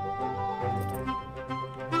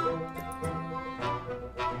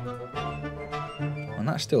 And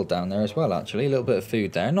that's still down there as well, actually. A little bit of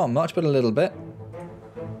food there. Not much, but a little bit.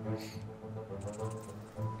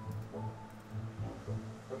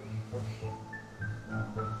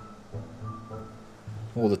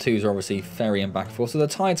 All the twos are obviously ferrying back and forth. So the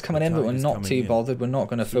tide's coming in, but we're not too bothered. We're not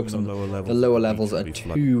going to focus on the lower levels that are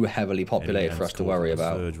too heavily populated for us to worry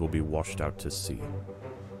about. The surge will be washed out to sea.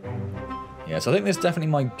 Yeah, so I think this is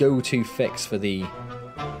definitely my go-to fix for the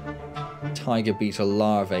Tiger Beetle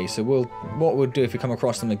Larvae. So what we'll do if we come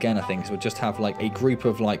across them again, I think, is we'll just have like a group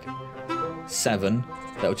of like 7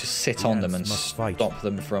 that will just sit on them and stop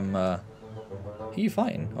them from... Who are you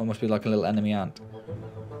fighting? Oh, it must be like a little enemy ant.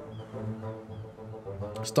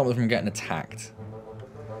 Stop them from getting attacked.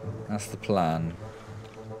 That's the plan.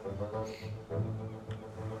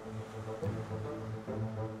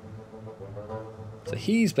 So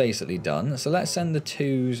he's basically done. So let's send the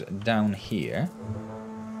 2s down here.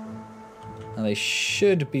 And they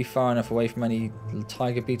should be far enough away from any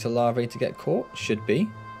Tiger Beetle Larvae to get caught. Should be.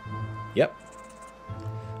 Yep.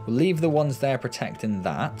 We'll leave the ones there protecting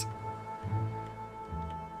that.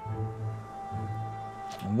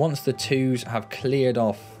 And once the 2s have cleared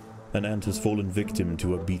off... An ant has fallen victim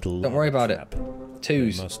to a beetle. Don't worry about it.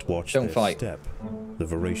 2s, they must watch don't their fight. Step. The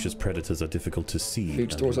voracious predators are difficult to see.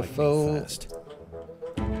 Food stores are full. Fast.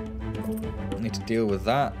 Need to deal with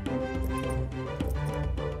that.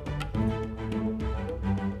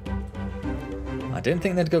 I didn't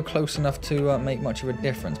think they'd go close enough to make much of a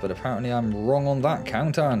difference, but apparently I'm wrong on that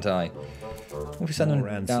count, aren't I? What if we send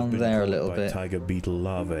them down there a little bit? Tiger Beetle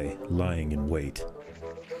Larvae lying in wait.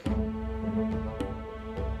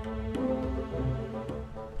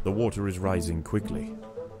 The water is rising quickly.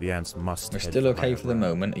 The ants must. We're still okay for the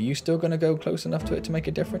moment. Are you still going to go close enough to it to make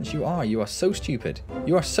a difference? You are. You are so stupid.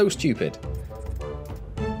 You are so stupid.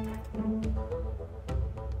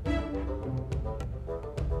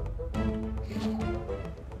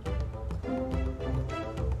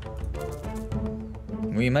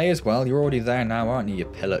 We may as well. You're already there now, aren't you, you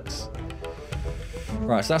pillocks?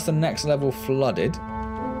 Right, so that's the next level flooded.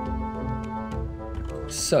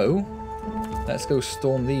 So, let's go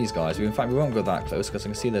storm these guys. In fact, we won't go that close because I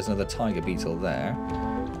can see there's another tiger beetle there.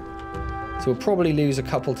 So we'll probably lose a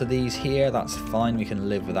couple to these here. That's fine. We can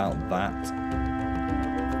live without that.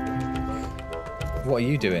 What are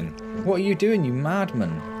you doing? What are you doing, you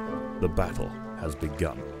madman? The battle has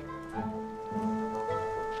begun.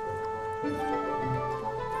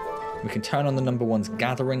 We can turn on the number 1's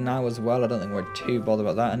gathering now as well. I don't think we're too bothered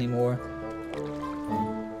about that anymore.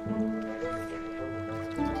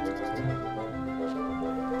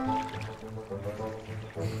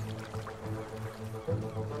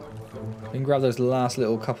 We can grab those last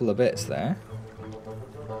little couple of bits there.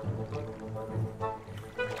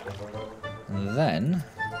 And then...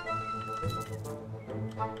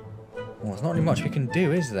 well, there's not really much we can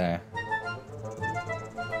do, is there?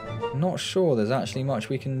 Not sure there's actually much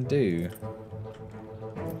we can do.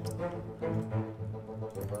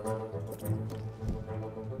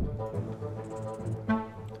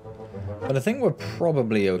 But I think we're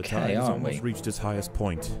probably okay, aren't we? Almost reached its highest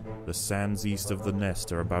point. The sands east of the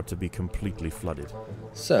nest are about to be completely flooded.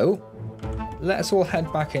 So, let's all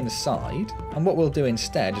head back inside. And what we'll do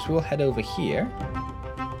instead is we'll head over here.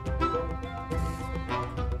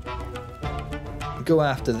 Go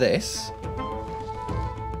after this.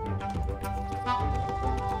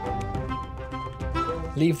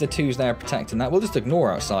 Leave the 2s there protecting that. We'll just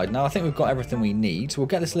ignore outside now. I think we've got everything we need. So we'll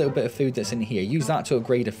get this little bit of food that's in here. Use that to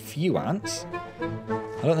upgrade a few ants.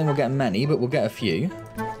 I don't think we'll get many, but we'll get a few.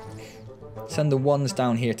 Send the 1s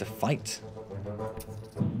down here to fight.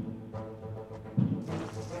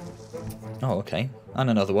 Oh, okay. And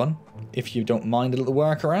another one. If you don't mind a little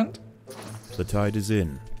workaround. The tide is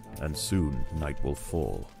in, and soon night will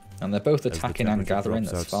fall. And they're both attacking and gathering,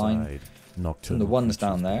 that's fine. And the 1's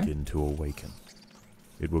down there. Begin to awaken.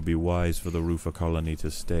 It would be wise for the roofer colony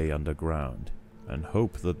to stay underground and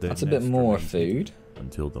hope that their that's a bit more food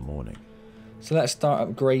until the morning. So let's start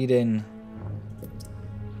upgrading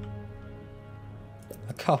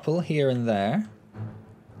a couple here and there.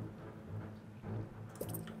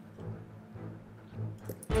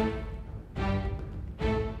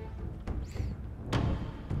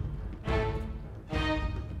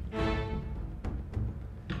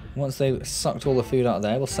 Once they've sucked all the food out of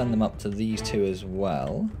there, we'll send them up to these 2 as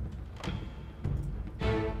well.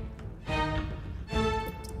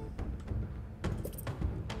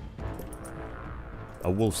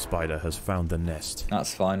 A wolf spider has found the nest.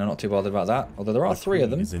 That's fine, I'm not too bothered about that. Although there are 3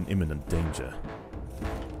 of them. Is in imminent danger.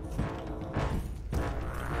 I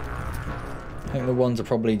think the 1s are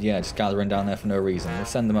probably, yeah, just gathering down there for no reason. We'll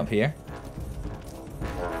send them up here.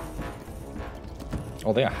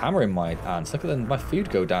 Oh, they are hammering my ants. Look at them, my food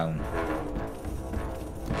go down.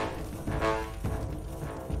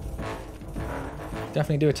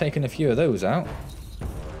 Definitely do taking a few of those out.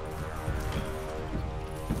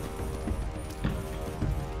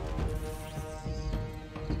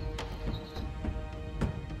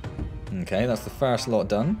 Okay, that's the first lot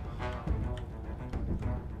done.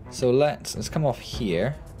 So let's come off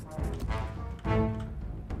here.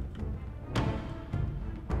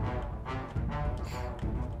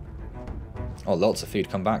 Oh, lots of food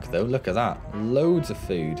come back though. Look at that. Loads of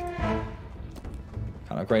food. Can't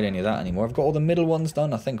upgrade any of that anymore. I've got all the middle ones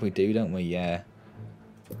done. I think we do, don't we? Yeah.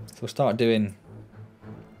 So we'll start doing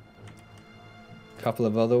a couple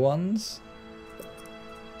of other ones.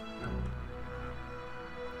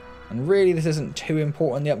 And really this isn't too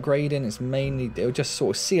important, the upgrading. It's mainly, it'll just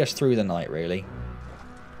sort of see us through the night, really.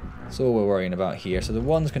 That's all we're worrying about here. So the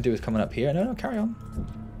ones can do is coming up here. No, carry on.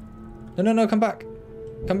 No, come back.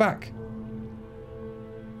 Come back.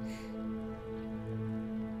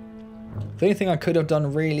 The only thing I could have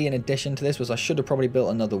done really in addition to this was I should have probably built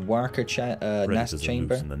another worker nest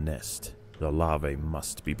chamber. In the nest. The larvae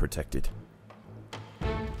must be protected.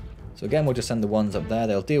 So again, we'll just send the ones up there.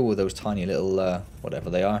 They'll deal with those tiny little, whatever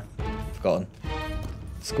they are. Forgotten.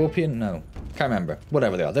 Scorpion? No. Can't remember.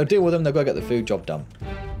 Whatever they are. They'll deal with them. They'll go get the food. Job done.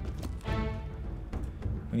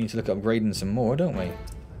 We need to look at upgrading some more, don't we? I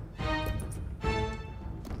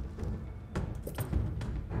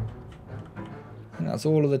think that's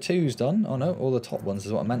all of the 2s done. Oh no, all the top ones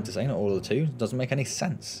is what I meant to say, not all of the 2s. Doesn't make any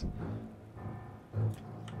sense.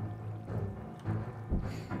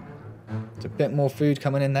 There's a bit more food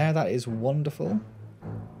coming in there. That is wonderful.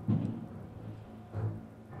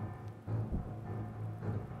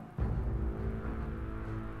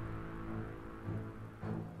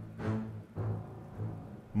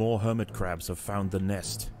 More hermit crabs have found the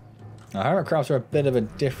nest. Now, hermit crabs are a bit of a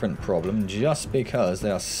different problem just because they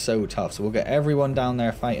are so tough. So we'll get everyone down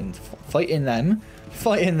there fighting them.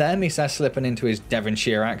 Fighting them, he says, slipping into his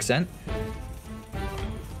Devonshire accent.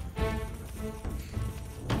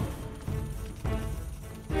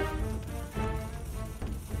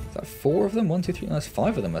 Is that 4 of them? 1, 2, 3, no, that's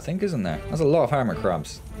 5 of them, I think, isn't there? That's a lot of hermit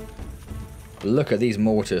crabs. Look at these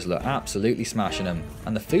mortars, look, absolutely smashing them.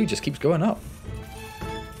 And the food just keeps going up.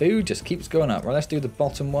 Food just keeps going up. Right, let's do the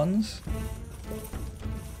bottom ones.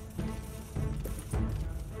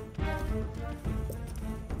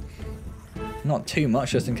 Not too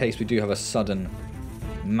much, just in case we do have a sudden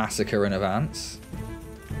massacre in advance.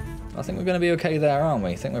 I think we're going to be okay there, aren't we?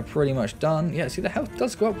 I think we're pretty much done. Yeah, see, the health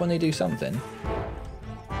does go up when they do something.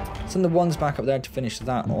 Send the ones back up there to finish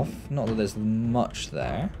that off. Not that there's much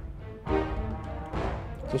there.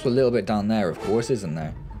 There's also a little bit down there, of course, isn't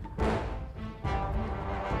there?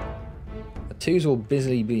 2s will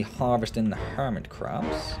busily be harvesting the hermit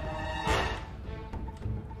crabs.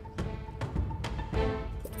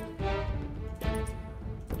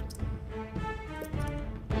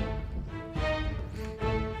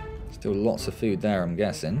 Still lots of food there, I'm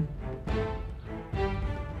guessing.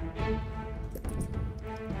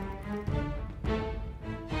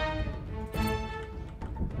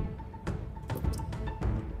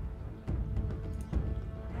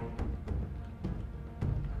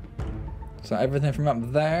 So everything from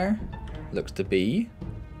up there looks to be.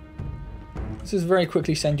 Let's just very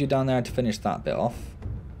quickly send you down there to finish that bit off.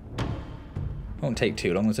 Won't take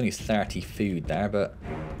too long, there's only 30 food there, but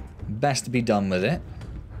best to be done with it.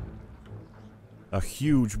 A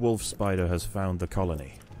huge wolf spider has found the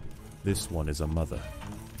colony. This one is a mother,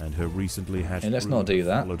 and her recently hatched let's not do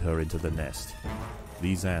that. Followed her into the nest.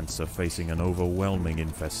 These ants are facing an overwhelming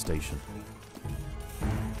infestation.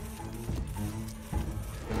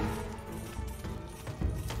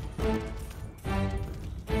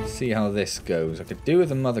 See how this goes. I could do with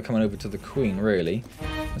the mother coming over to the queen, really.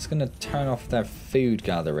 It's going to turn off their food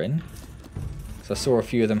gathering. So I saw a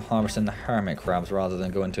few of them harvesting the hermit crabs rather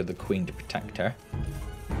than going to the queen to protect her.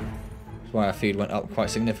 That's why our food went up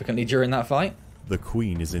quite significantly during that fight. The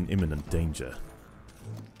queen is in imminent danger.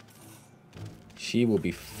 She will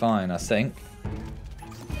be fine, I think.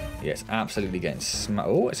 Yes, absolutely getting smacked.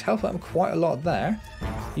 Oh, it's helped them quite a lot there.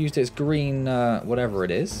 Used its green, whatever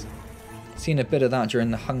it is. Seen a bit of that during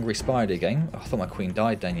the Hungry Spider game. Oh, I thought my queen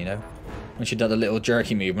died then, you know. When she did a little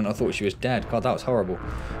jerky movement, I thought she was dead. God, that was horrible.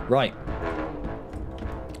 Right.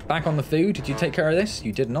 Back on the food. Did you take care of this?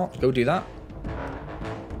 You did not. Go do that.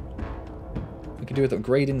 We could do with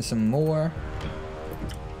upgrading some more.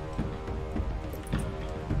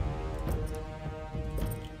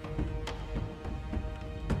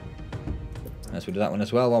 Let's do that one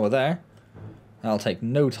as well while we're there. That'll take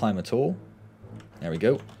no time at all. There we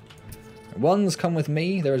go. Ones come with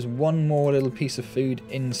me. There is one more little piece of food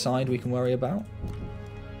inside we can worry about.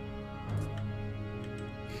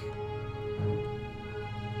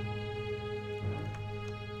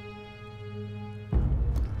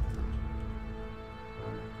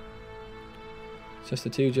 Just the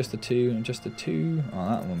 2, just the 2, and just the 2. Oh,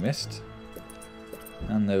 that one we missed.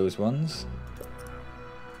 And those ones.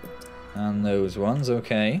 And those ones,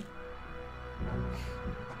 okay.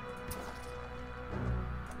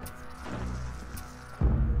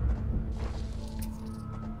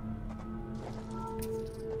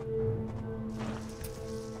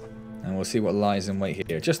 And we'll see what lies in wait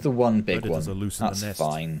here. Just the one big one. That's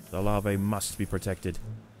fine. The larvae must be protected.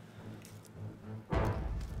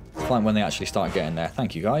 It's fine when they actually start getting there.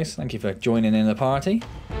 Thank you guys. Thank you for joining in the party.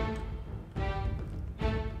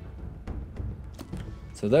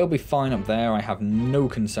 So they'll be fine up there. I have no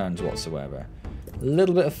concerns whatsoever. A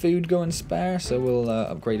little bit of food going spare, so we'll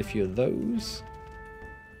upgrade a few of those.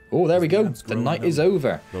 Oh, there we go. The night is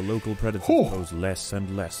over. The local predators pose less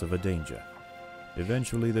and less of a danger.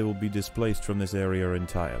 Eventually they will be displaced from this area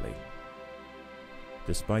entirely.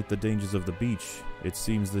 Despite the dangers of the beach, it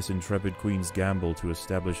seems this intrepid queen's gamble to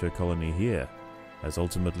establish her colony here has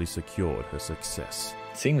ultimately secured her success.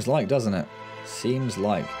 Seems like, doesn't it? Seems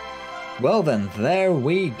like. Well then, there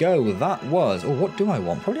we go. That was... Oh, what do I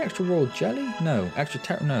want? Probably extra royal jelly? No.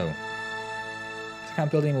 Extra no. I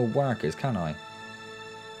can't build any more workers, can I? I'm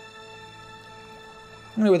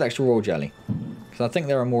going to go with extra royal jelly. Because I think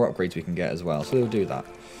there are more upgrades we can get as well. So we'll do that.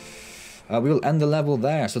 We will end the level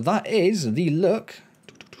there. So that is the look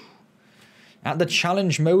at the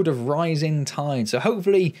challenge mode of Rising Tide. So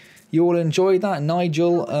hopefully you all enjoyed that.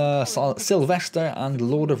 Nigel, Sylvester, and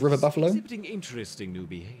Lord of River Buffalo. Interesting new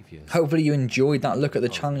behaviors. Hopefully you enjoyed that look at the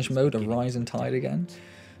challenge mode of Rising Tide again.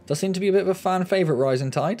 Does seem to be a bit of a fan favourite,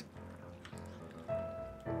 Rising Tide.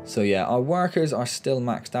 So yeah, our workers are still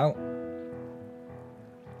maxed out.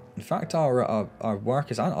 In fact, our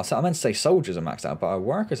workers, I meant to say soldiers are maxed out, but our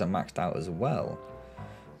workers are maxed out as well.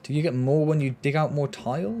 Do you get more when you dig out more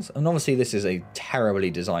tiles? And obviously this is a terribly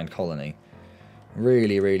designed colony.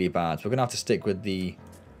 Really, really bad. So we're going to have to stick with the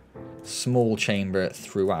small chamber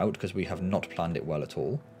throughout because we have not planned it well at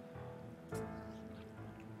all.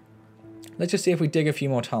 Let's just see if we dig a few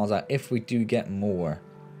more tiles out, if we do get more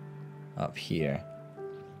up here.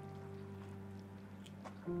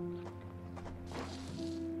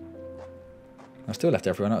 I've still left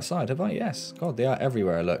everyone outside, have I? Yes. God, they are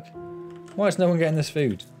everywhere, look. Why is no one getting this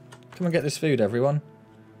food? Come and get this food, everyone.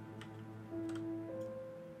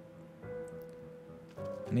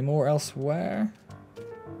 Any more elsewhere?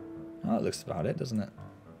 Oh, that looks about it, doesn't it?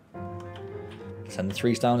 Send the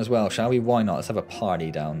trees down as well, shall we? Why not? Let's have a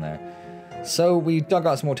party down there. So we dug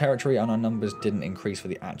out some more territory and our numbers didn't increase for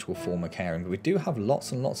the actual former caring, but we do have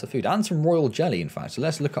lots and lots of food and some royal jelly, in fact. So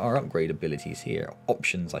let's look at our upgrade abilities here.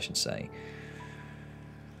 Options, I should say.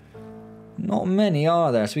 Not many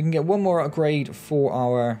are there, so we can get one more upgrade for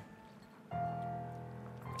our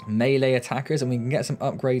melee attackers, and we can get some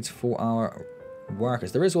upgrades for our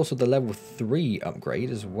workers. There is also the level 3 upgrade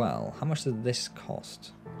as well. How much does this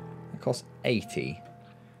cost? It costs 80,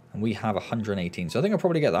 and we have 118, so I think I'll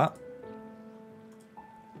probably get that.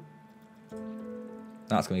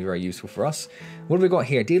 That's going to be very useful for us. What have we got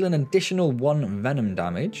here? Deal an additional 1 venom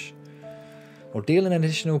damage, or deal an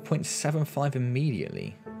additional 0.75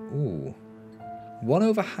 immediately. Ooh. 1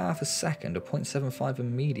 over half a second, or 0.75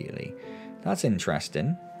 immediately. That's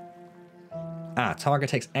interesting. Ah, target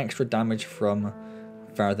takes extra damage from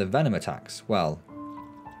further venom attacks. Well,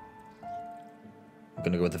 we're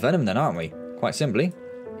going to go with the venom then, aren't we? Quite simply.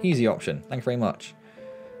 Easy option. Thank you very much.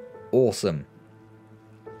 Awesome.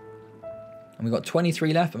 And we've got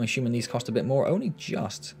 23 left. I'm assuming these cost a bit more. Only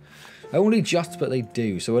just. Only just, but they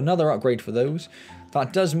do. So another upgrade for those.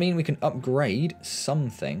 That does mean we can upgrade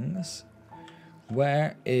some things.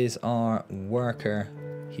 Where is our worker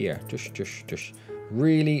here? Just.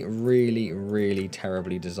 Really, really, really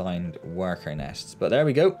terribly designed worker nests. But there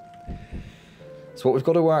we go. That's what we've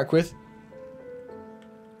got to work with.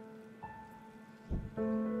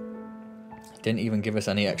 Didn't even give us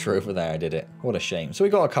any extra over there, did it? What a shame. So we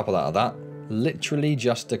got a couple out of that. Literally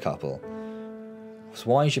just a couple.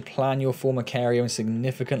 So why you should plan your formicarium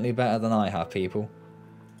significantly better than I have, people.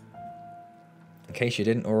 In case you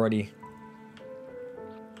didn't already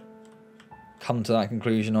come to that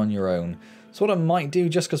conclusion on your own. So what I might do,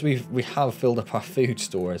 just because we have filled up our food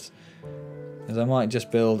stores, is I might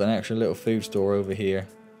just build an extra little food store over here.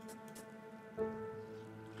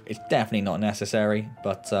 It's definitely not necessary,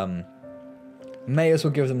 but may as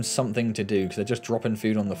well give them something to do, because they're just dropping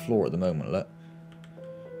food on the floor at the moment, look.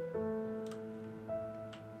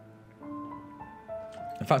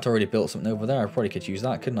 In fact, I already built something over there. I probably could use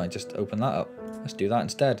that, couldn't I? Just open that up. Let's do that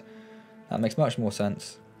instead. That makes much more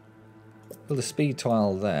sense. Build a speed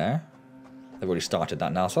tile there. They've already started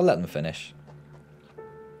that now, so I'll let them finish.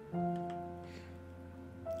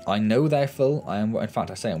 I know they're full. In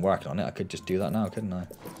fact, I say I'm working on it. I could just do that now, couldn't I?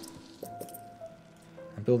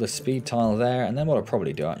 Build a speed tile there, and then what I'll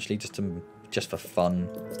probably do actually, just for fun.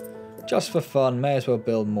 Just for fun, may as well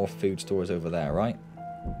build more food stores over there, right?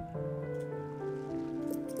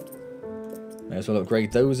 May as well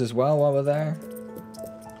upgrade those as well while we're there.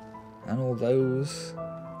 And all those.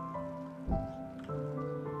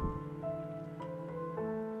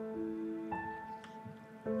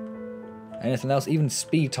 Anything else? Even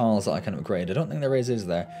speed tiles that I can upgrade. I don't think there is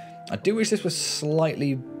there? I do wish this was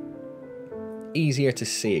slightly easier to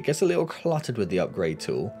see. It gets a little cluttered with the upgrade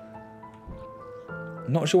tool.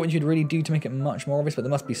 I'm not sure what you'd really do to make it much more obvious, but there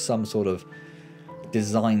must be some sort of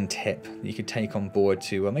design tip that you could take on board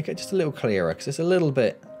to make it just a little clearer, because it's a little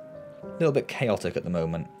bit chaotic at the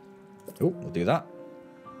moment. Oh, we'll do that.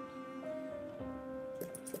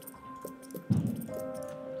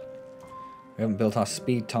 We haven't built our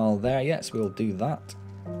speed tile there yet, so we'll do that.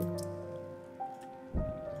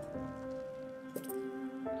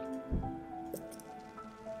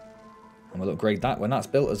 And we'll upgrade that when that's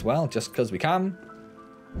built as well, just because we can.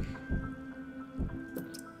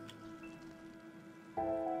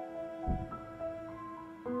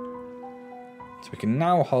 So we can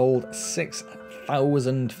now hold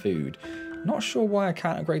 6,000 food. Not sure why I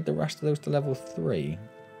can't upgrade the rest of those to level 3.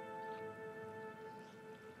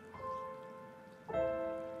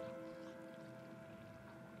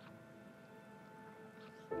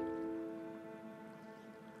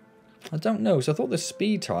 I don't know, so I thought the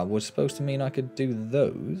speed tile was supposed to mean I could do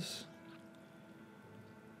those.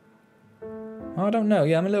 I don't know,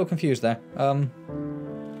 yeah, I'm a little confused there.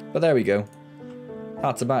 But there we go.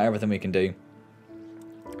 That's about everything we can do.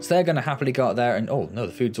 So they're going to happily go out there and... Oh, no,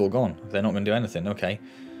 the food's all gone. They're not going to do anything, okay.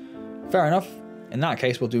 Fair enough. In that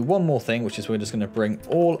case, we'll do one more thing, which is we're just going to bring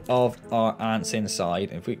all of our ants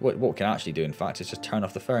inside. If what we can actually do, in fact, is just turn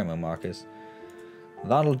off the pheromone markers.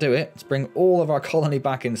 That'll do it. Let's bring all of our colony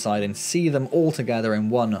back inside and see them all together in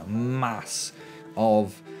one mass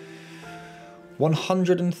of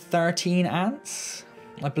 113 ants,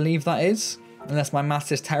 I believe that is. Unless my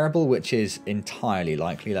maths is terrible, which is entirely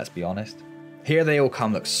likely, let's be honest. Here they all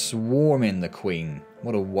come, look, swarming the queen.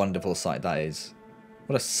 What a wonderful sight that is.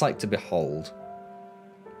 What a sight to behold.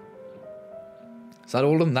 Is that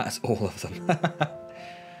all of them? That's all of them.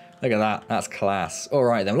 Look at that. That's class. All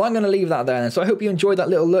right, then. Well, I'm going to leave that there then. So I hope you enjoyed that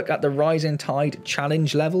little look at the Rising Tide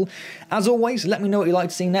challenge level. As always, let me know what you'd like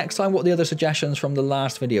to see next time. What are the other suggestions from the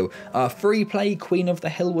last video? Free play, Queen of the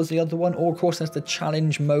Hill was the other one. Or, of course, there's the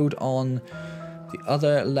challenge mode on the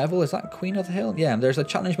other level. Is that Queen of the Hill? Yeah, there's a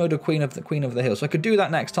challenge mode of Queen of the Hill. So I could do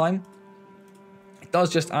that next time. It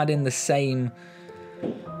does just add in the same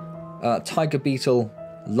Tiger Beetle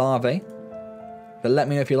Larvae. But let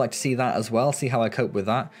me know if you'd like to see that as well, see how I cope with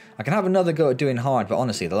that. I can have another go at doing hard, but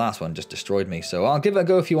honestly, the last one just destroyed me. So I'll give it a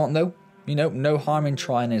go if you want, though. You know, no harm in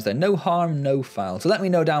trying, is there? No harm, no foul. So let me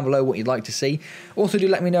know down below what you'd like to see. Also, do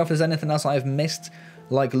let me know if there's anything else I've missed,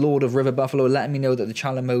 like Lord of River Buffalo, letting me know that the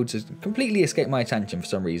challenge modes has completely escaped my attention for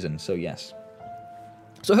some reason. So yes.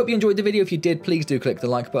 So I hope you enjoyed the video. If you did, please do click the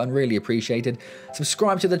like button, really appreciated.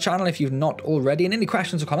 Subscribe to the channel if you've not already, and any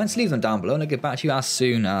questions or comments, leave them down below and I'll get back to you as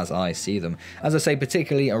soon as I see them. As I say,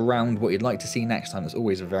 particularly around what you'd like to see next time, it's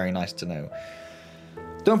always very nice to know.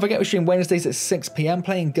 Don't forget we stream Wednesdays at 6 PM,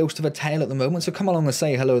 playing Ghost of a Tale at the moment, so come along and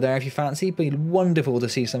say hello there if you fancy. It'd be wonderful to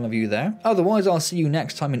see some of you there. Otherwise, I'll see you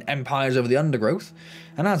next time in Empires of the Undergrowth.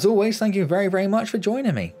 And as always, thank you very, very much for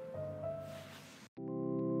joining me.